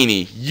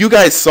Victini. You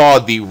guys saw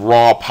the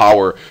raw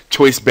power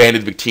Choice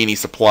Banded Victini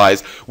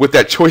supplies with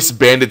that Choice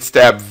Banded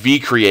Stab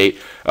V-Create.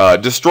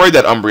 Destroyed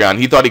that Umbreon.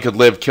 He thought he could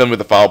live, kill him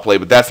with a foul play,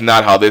 but that's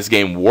not how this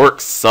game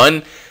works,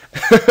 son.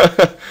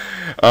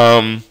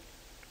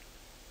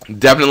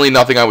 Definitely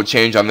nothing I would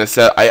change on this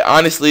set.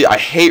 I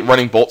hate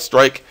running Bolt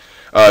Strike,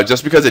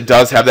 just because it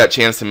does have that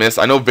chance to miss.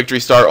 I know Victory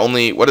Star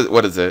only, what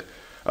is it?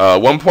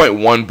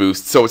 1.1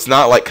 boost, so it's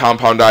not like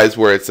Compound Eyes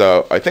where it's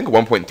I think a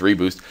 1.3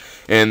 boost.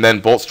 And then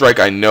Bolt Strike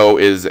I know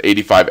is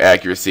 85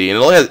 accuracy, and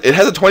it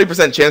has a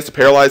 20% chance to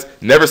paralyze.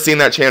 Never seen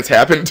that chance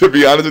happen, to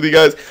be honest with you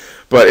guys.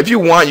 But if you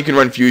want, you can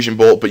run Fusion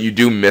Bolt, but you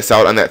do miss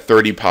out on that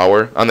 30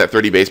 power, on that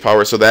 30 base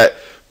power. So that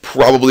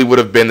probably would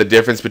have been the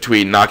difference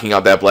between knocking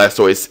out that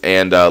Blastoise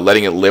and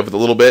letting it live with a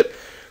little bit.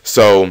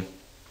 So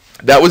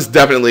that was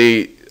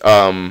definitely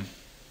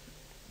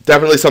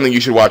something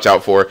you should watch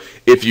out for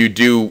if you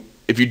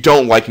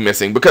don't like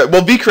missing, because,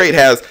 well, V-Create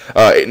has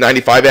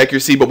 95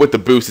 accuracy, but with the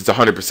boost, it's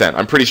 100%.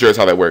 I'm pretty sure that's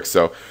how that works.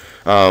 So,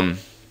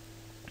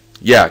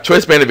 yeah,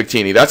 Choice Banded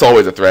Victini, that's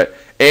always a threat.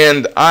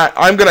 And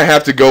I'm going to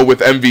have to go with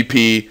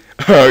MVP,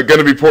 going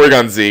to be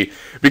Porygon-Z,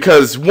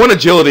 because 1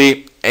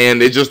 agility,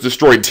 and it just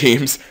destroyed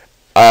teams.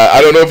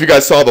 I don't know if you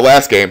guys saw the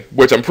last game,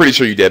 which I'm pretty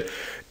sure you did.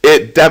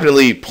 It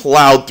definitely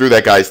plowed through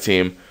that guy's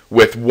team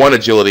with 1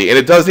 agility, and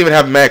it doesn't even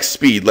have max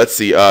speed. Let's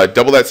see,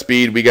 double that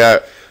speed, we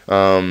got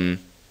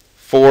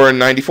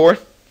 494?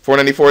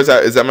 494,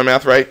 is that my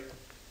math right?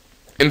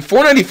 And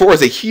 494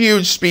 is a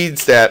huge speed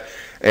stat,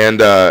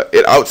 and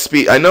it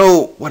outspeed, I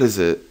know, what is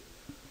it?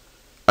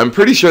 I'm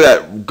pretty sure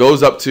that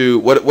goes up to,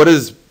 what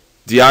is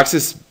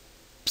Deoxys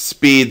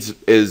speeds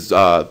is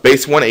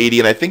base 180,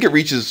 and I think it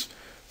reaches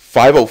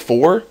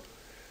 504.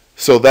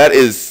 So that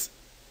is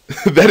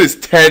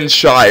 10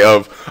 shy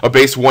of a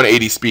base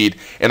 180 speed,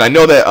 and I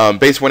know that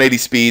base 180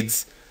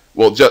 speeds,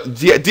 well,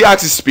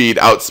 Deoxys speed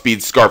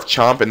outspeeds Scarf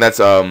Chomp, and that's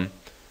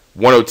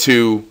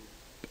 102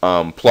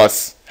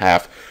 plus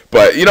half.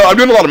 But you know, I'm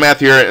doing a lot of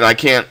math here,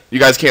 and you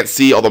guys can't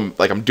see all the,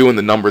 like, I'm doing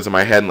the numbers in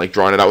my head and like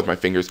drawing it out with my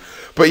fingers.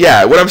 But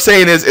yeah, what I'm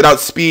saying is it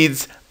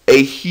outspeeds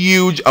a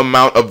huge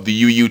amount of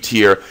the UU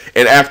tier,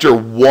 and after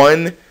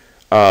 1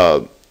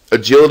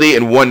 agility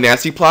and 1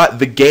 nasty plot,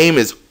 the game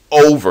is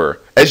over.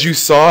 As you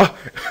saw,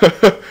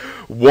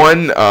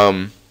 one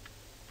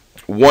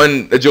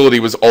agility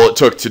was all it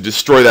took to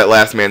destroy that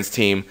last man's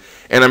team,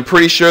 and I'm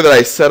pretty sure that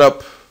I set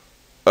up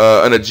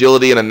an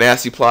agility and a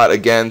nasty plot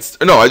against,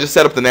 no, I just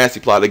set up the nasty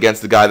plot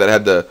against the guy that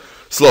had the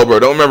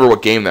Slowbro. Don't remember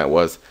what game that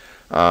was.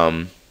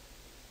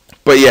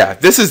 But yeah,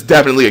 this is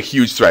definitely a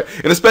huge threat,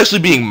 and especially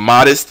being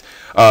modest.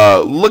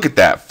 Look at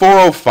that,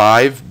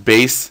 405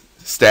 base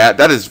stat.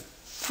 That is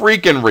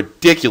freaking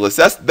ridiculous.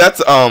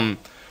 That's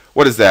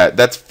what is that?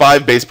 That's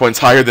 5 base points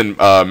higher than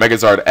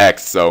Megazard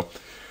X. So,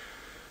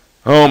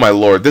 oh my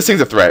lord, this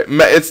thing's a threat.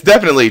 It's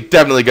definitely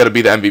going to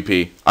be the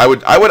MVP. I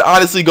would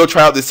honestly go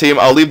try out this team.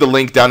 I'll leave the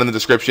link down in the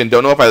description.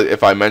 Don't know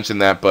if I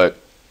mentioned that, but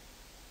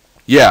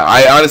yeah,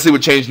 I honestly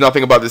would change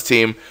nothing about this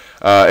team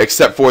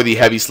except for the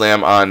heavy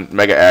slam on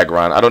Mega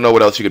Aggron. I don't know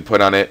what else you could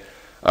put on it.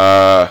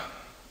 I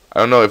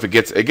don't know if it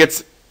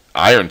gets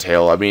Iron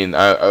Tail. I mean,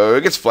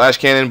 it gets Flash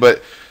Cannon,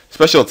 but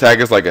special attack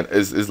is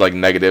like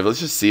negative. Let's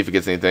just see if it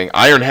gets anything.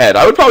 Iron Head.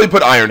 I would probably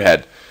put Iron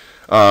Head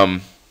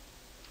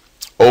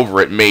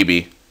over it,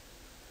 maybe.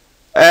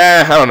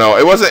 I don't know.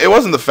 It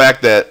wasn't the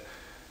fact that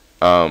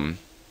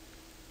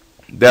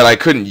that I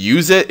couldn't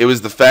use it. It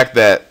was the fact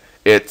that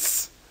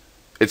it's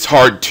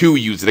hard to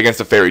use it against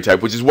a fairy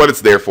type, which is what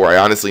it's there for. I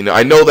honestly know.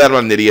 I know that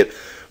I'm an idiot,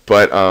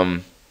 but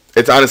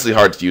it's honestly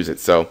hard to use it.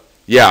 So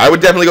yeah, I would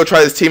definitely go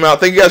try this team out.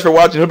 Thank you guys for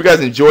watching. Hope you guys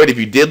enjoyed. If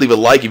you did, leave a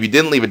like. If you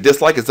didn't, leave a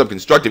dislike and some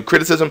constructive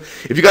criticism.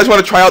 If you guys want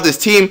to try out this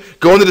team,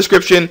 go in the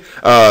description.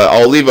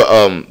 I'll leave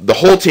the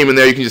whole team in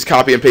there. You can just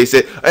copy and paste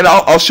it. And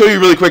I'll show you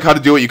really quick how to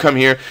do it. You come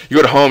here, you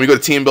go to home, you go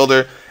to team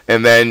builder,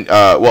 and then,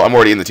 well, I'm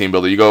already in the team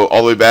builder. You go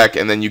all the way back,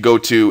 and then you go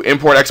to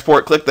import,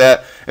 export, click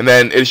that, and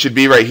then it should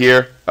be right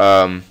here.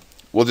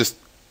 We'll just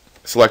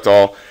select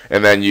all,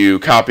 and then you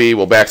copy,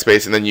 we'll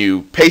backspace, and then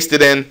you paste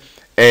it in,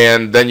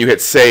 and then you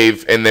hit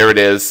save, and there it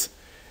is.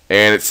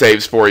 And it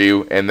saves for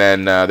you, and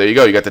then there you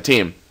go. You got the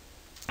team.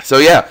 So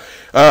yeah.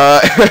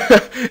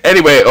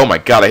 Anyway, oh my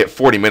God, I hit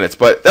 40 minutes,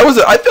 but I feel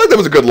like that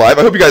was a good live.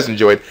 I hope you guys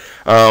enjoyed.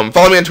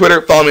 Follow me on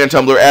Twitter, follow me on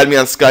Tumblr, add me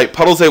on Skype.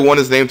 Puddlesay1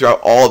 is named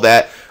throughout all of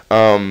that.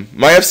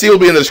 My FC will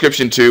be in the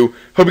description too.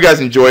 Hope you guys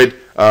enjoyed.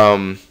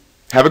 Have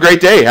a great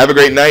day. Have a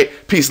great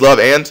night. Peace, love,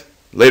 and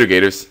later,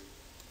 Gators.